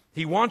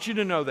 He wants you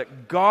to know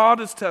that God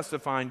is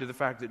testifying to the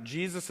fact that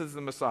Jesus is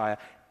the Messiah,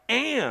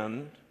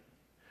 and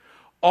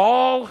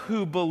all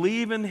who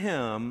believe in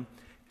him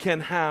can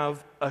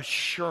have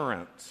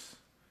assurance.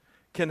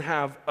 Can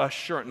have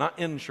assurance, not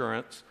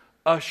insurance,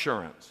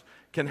 assurance.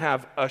 Can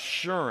have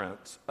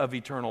assurance of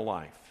eternal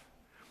life.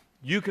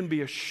 You can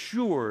be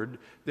assured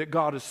that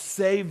God has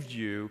saved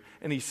you,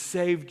 and he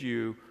saved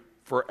you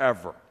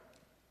forever.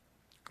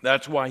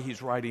 That's why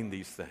he's writing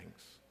these things.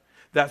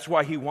 That's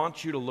why he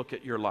wants you to look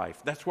at your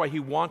life. That's why he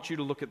wants you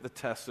to look at the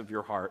tests of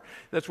your heart.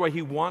 That's why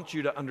he wants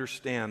you to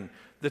understand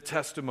the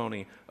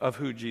testimony of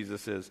who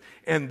Jesus is.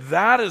 And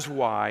that is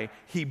why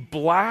he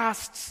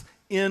blasts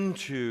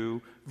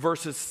into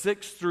verses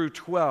 6 through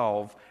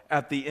 12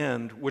 at the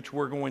end, which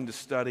we're going to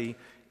study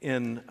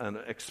in an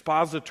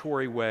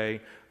expository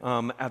way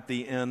at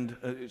the end,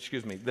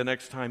 the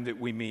next time that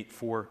we meet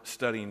for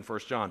studying 1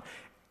 John.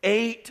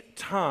 8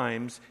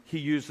 times he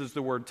uses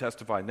the word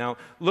testify. Now,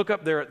 look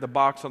up there at the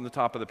box on the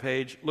top of the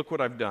page. Look what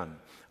I've done.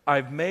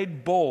 I've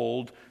made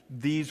bold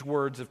these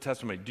words of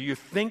testimony. Do you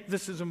think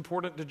this is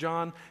important to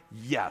John?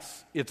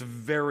 Yes, it's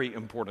very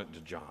important to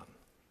John.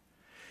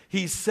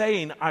 He's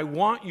saying, I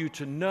want you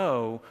to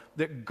know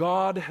that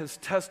God has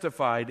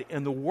testified,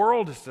 and the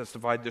world has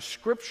testified, the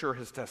Scripture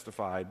has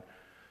testified,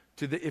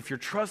 to that if you're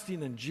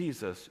trusting in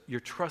Jesus, you're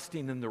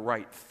trusting in the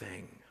right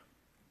thing.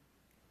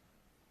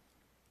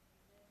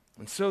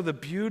 And so the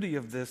beauty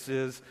of this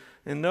is,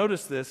 and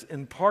notice this,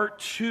 in part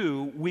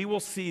 2, we will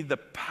see the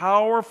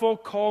powerful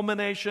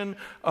culmination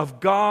of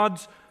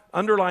God's,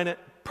 underline it,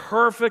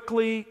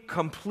 perfectly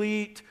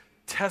complete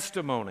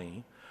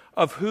testimony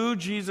of who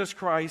Jesus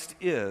Christ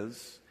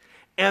is,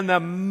 and the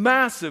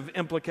massive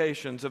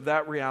implications of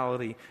that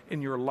reality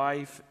in your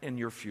life and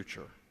your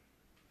future.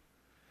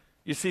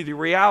 You see, the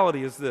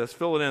reality is this,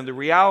 fill it in, the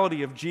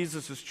reality of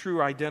Jesus'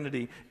 true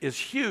identity is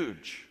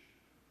huge.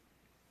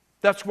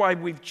 That's why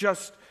we've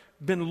just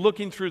been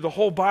looking through the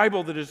whole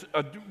Bible that is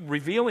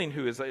revealing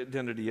who his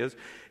identity is.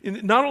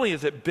 Not only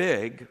is it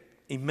big,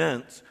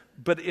 immense,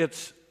 but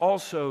it's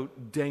also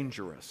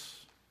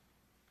dangerous.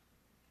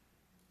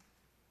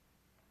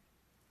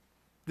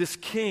 This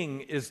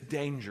king is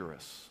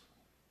dangerous.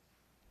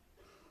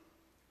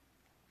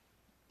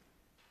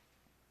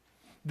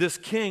 This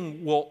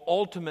king will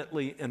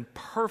ultimately and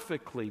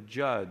perfectly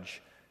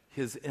judge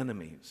his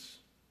enemies.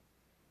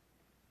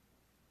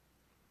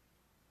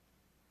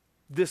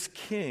 This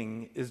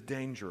king is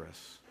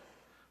dangerous.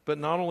 But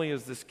not only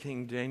is this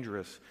king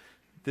dangerous,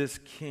 this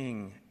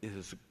king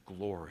is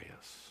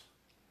glorious.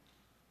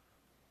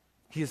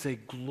 He is a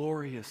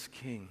glorious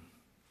king.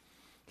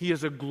 He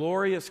is a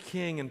glorious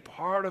king, and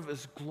part of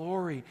his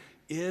glory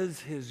is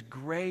his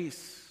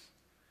grace.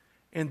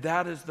 And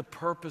that is the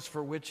purpose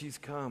for which he's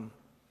come,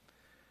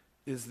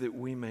 is that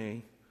we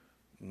may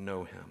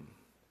know him.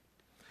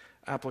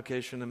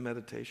 Application and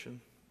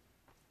meditation.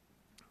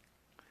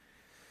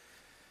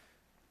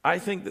 I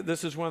think that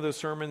this is one of those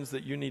sermons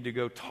that you need to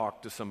go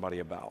talk to somebody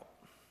about.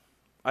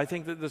 I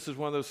think that this is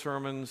one of those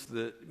sermons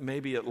that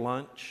maybe at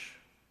lunch,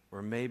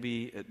 or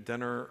maybe at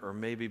dinner, or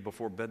maybe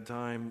before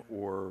bedtime,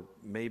 or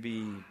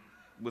maybe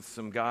with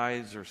some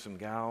guys or some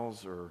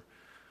gals or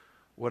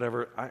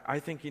whatever, I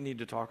think you need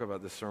to talk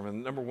about this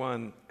sermon. Number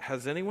one,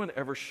 has anyone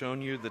ever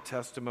shown you the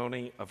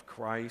testimony of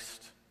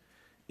Christ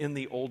in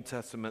the Old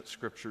Testament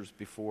scriptures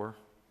before?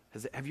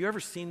 Have you ever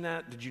seen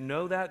that? Did you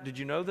know that? Did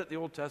you know that the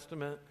Old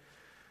Testament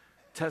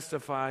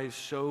testifies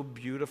so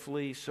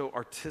beautifully, so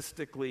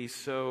artistically,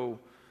 so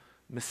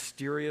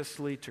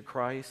mysteriously to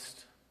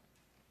Christ?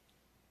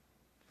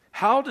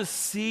 How does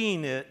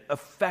seeing it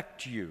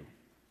affect you?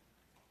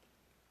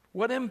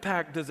 What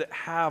impact does it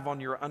have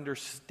on your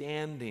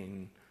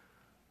understanding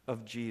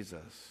of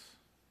Jesus?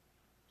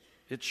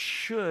 It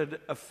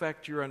should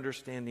affect your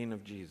understanding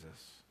of Jesus.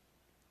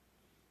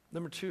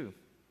 Number two,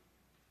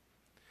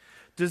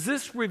 does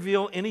this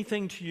reveal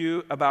anything to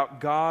you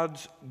about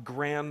God's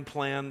grand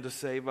plan to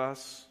save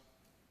us?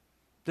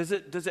 Does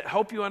it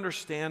help you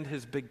understand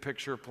his big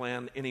picture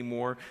plan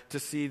anymore, to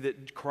see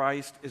that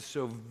Christ is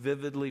so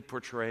vividly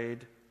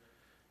portrayed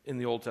in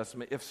the Old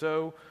Testament? If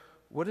so,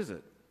 what is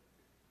it?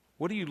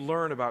 What do you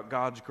learn about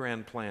God's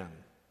grand plan?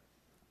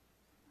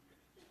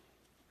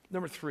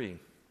 Number three,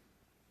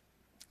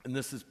 and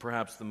this is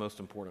perhaps the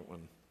most important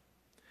one.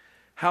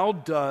 How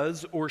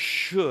does or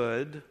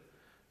should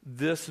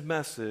this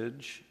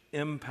message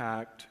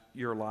impact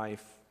your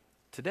life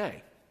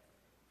today?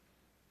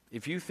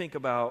 If you think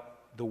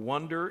about the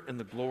wonder and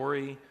the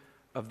glory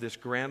of this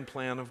grand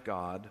plan of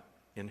God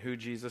and who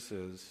Jesus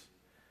is,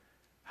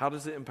 how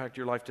does it impact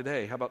your life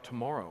today? How about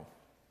tomorrow?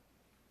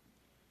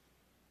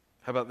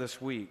 How about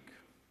this week?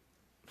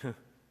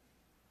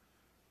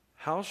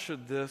 How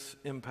should this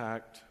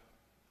impact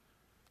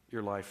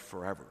your life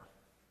forever?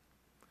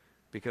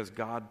 Because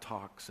God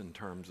talks in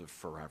terms of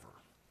forever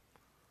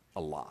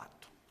a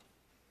lot.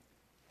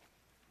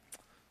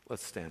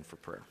 Let's stand for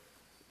prayer.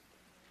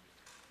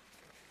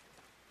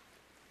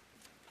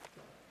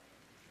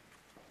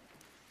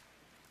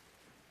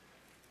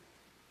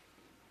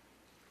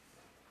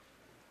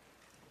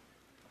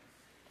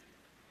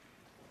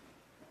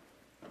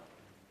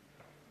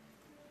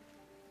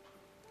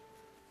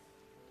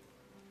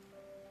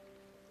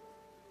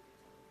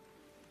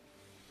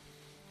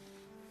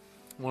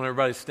 I want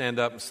everybody to stand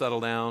up and settle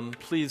down.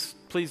 Please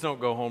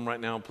don't go home right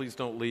now. Please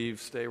don't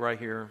leave. Stay right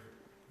here.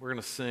 We're going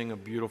to sing a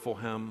beautiful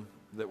hymn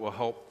that will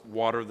help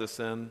water this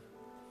in.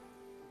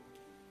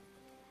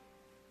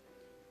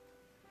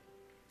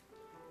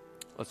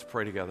 Let's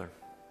pray together.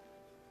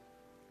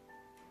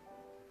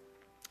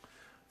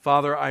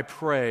 Father, I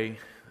pray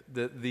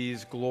that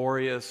these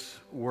glorious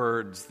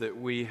words that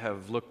we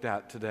have looked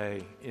at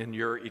today in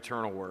your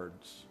eternal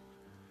words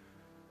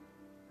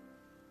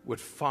would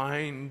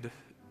find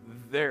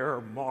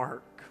their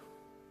mark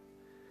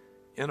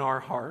in our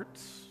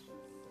hearts.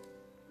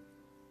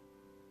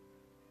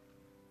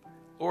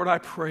 Lord, I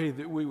pray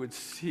that we would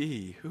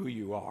see who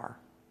you are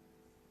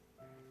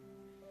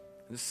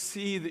and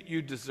see that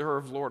you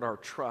deserve, Lord, our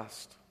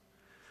trust.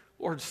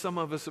 Lord, some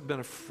of us have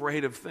been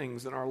afraid of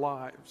things in our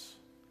lives.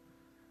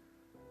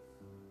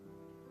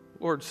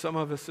 Lord, some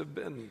of us have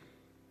been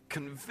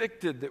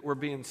convicted that we're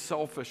being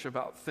selfish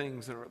about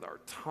things in our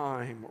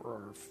time or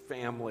our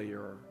family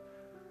or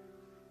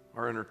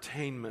our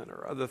entertainment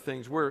or other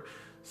things. We're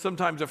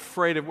sometimes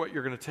afraid of what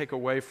you're going to take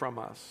away from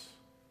us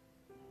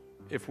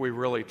if we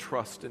really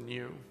trust in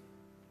you.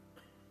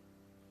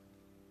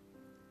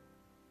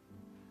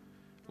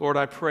 Lord,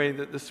 I pray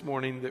that this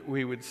morning that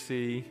we would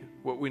see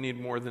what we need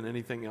more than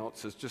anything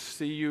else is just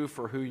see you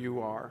for who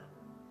you are.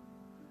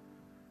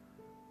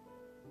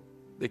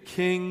 The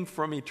King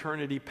from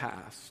eternity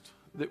past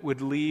that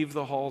would leave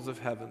the halls of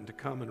heaven to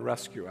come and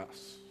rescue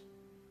us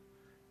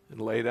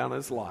and lay down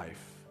his life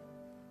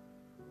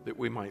that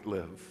we might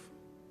live.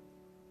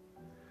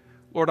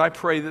 Lord, I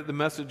pray that the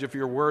message of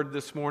your word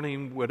this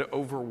morning would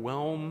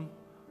overwhelm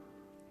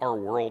our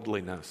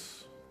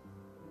worldliness.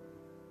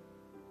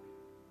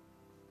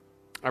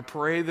 I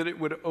pray that it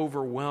would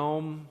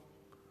overwhelm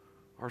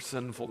our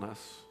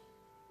sinfulness.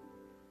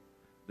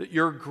 That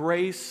your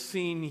grace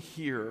seen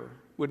here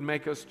would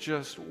make us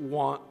just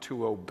want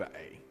to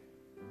obey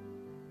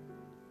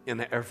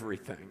in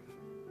everything.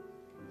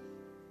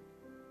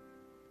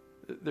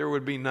 There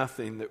would be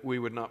nothing that we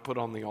would not put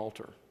on the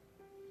altar.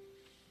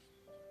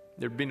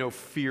 There'd be no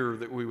fear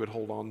that we would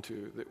hold on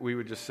to, that we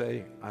would just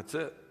say, that's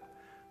it.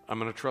 I'm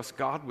going to trust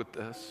God with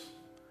this.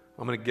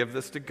 I'm going to give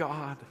this to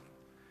God.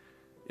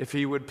 If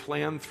he would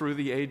plan through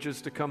the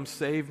ages to come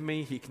save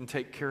me, he can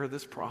take care of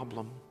this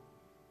problem.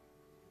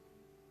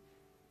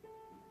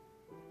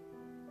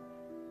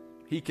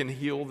 He can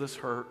heal this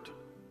hurt.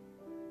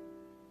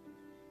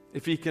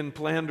 If he can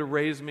plan to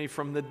raise me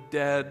from the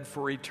dead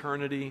for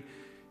eternity,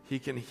 he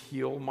can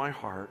heal my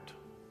heart.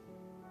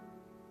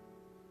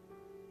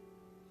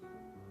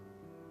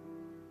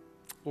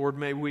 Lord,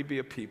 may we be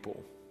a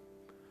people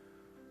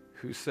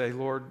who say,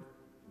 Lord,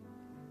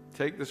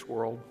 take this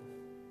world,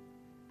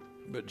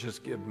 but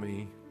just give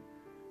me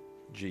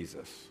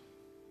Jesus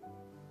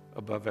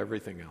above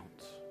everything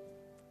else.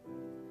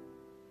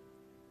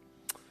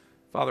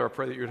 Father, I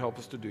pray that you would help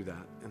us to do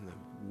that in the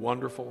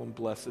wonderful and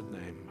blessed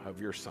name of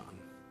your Son.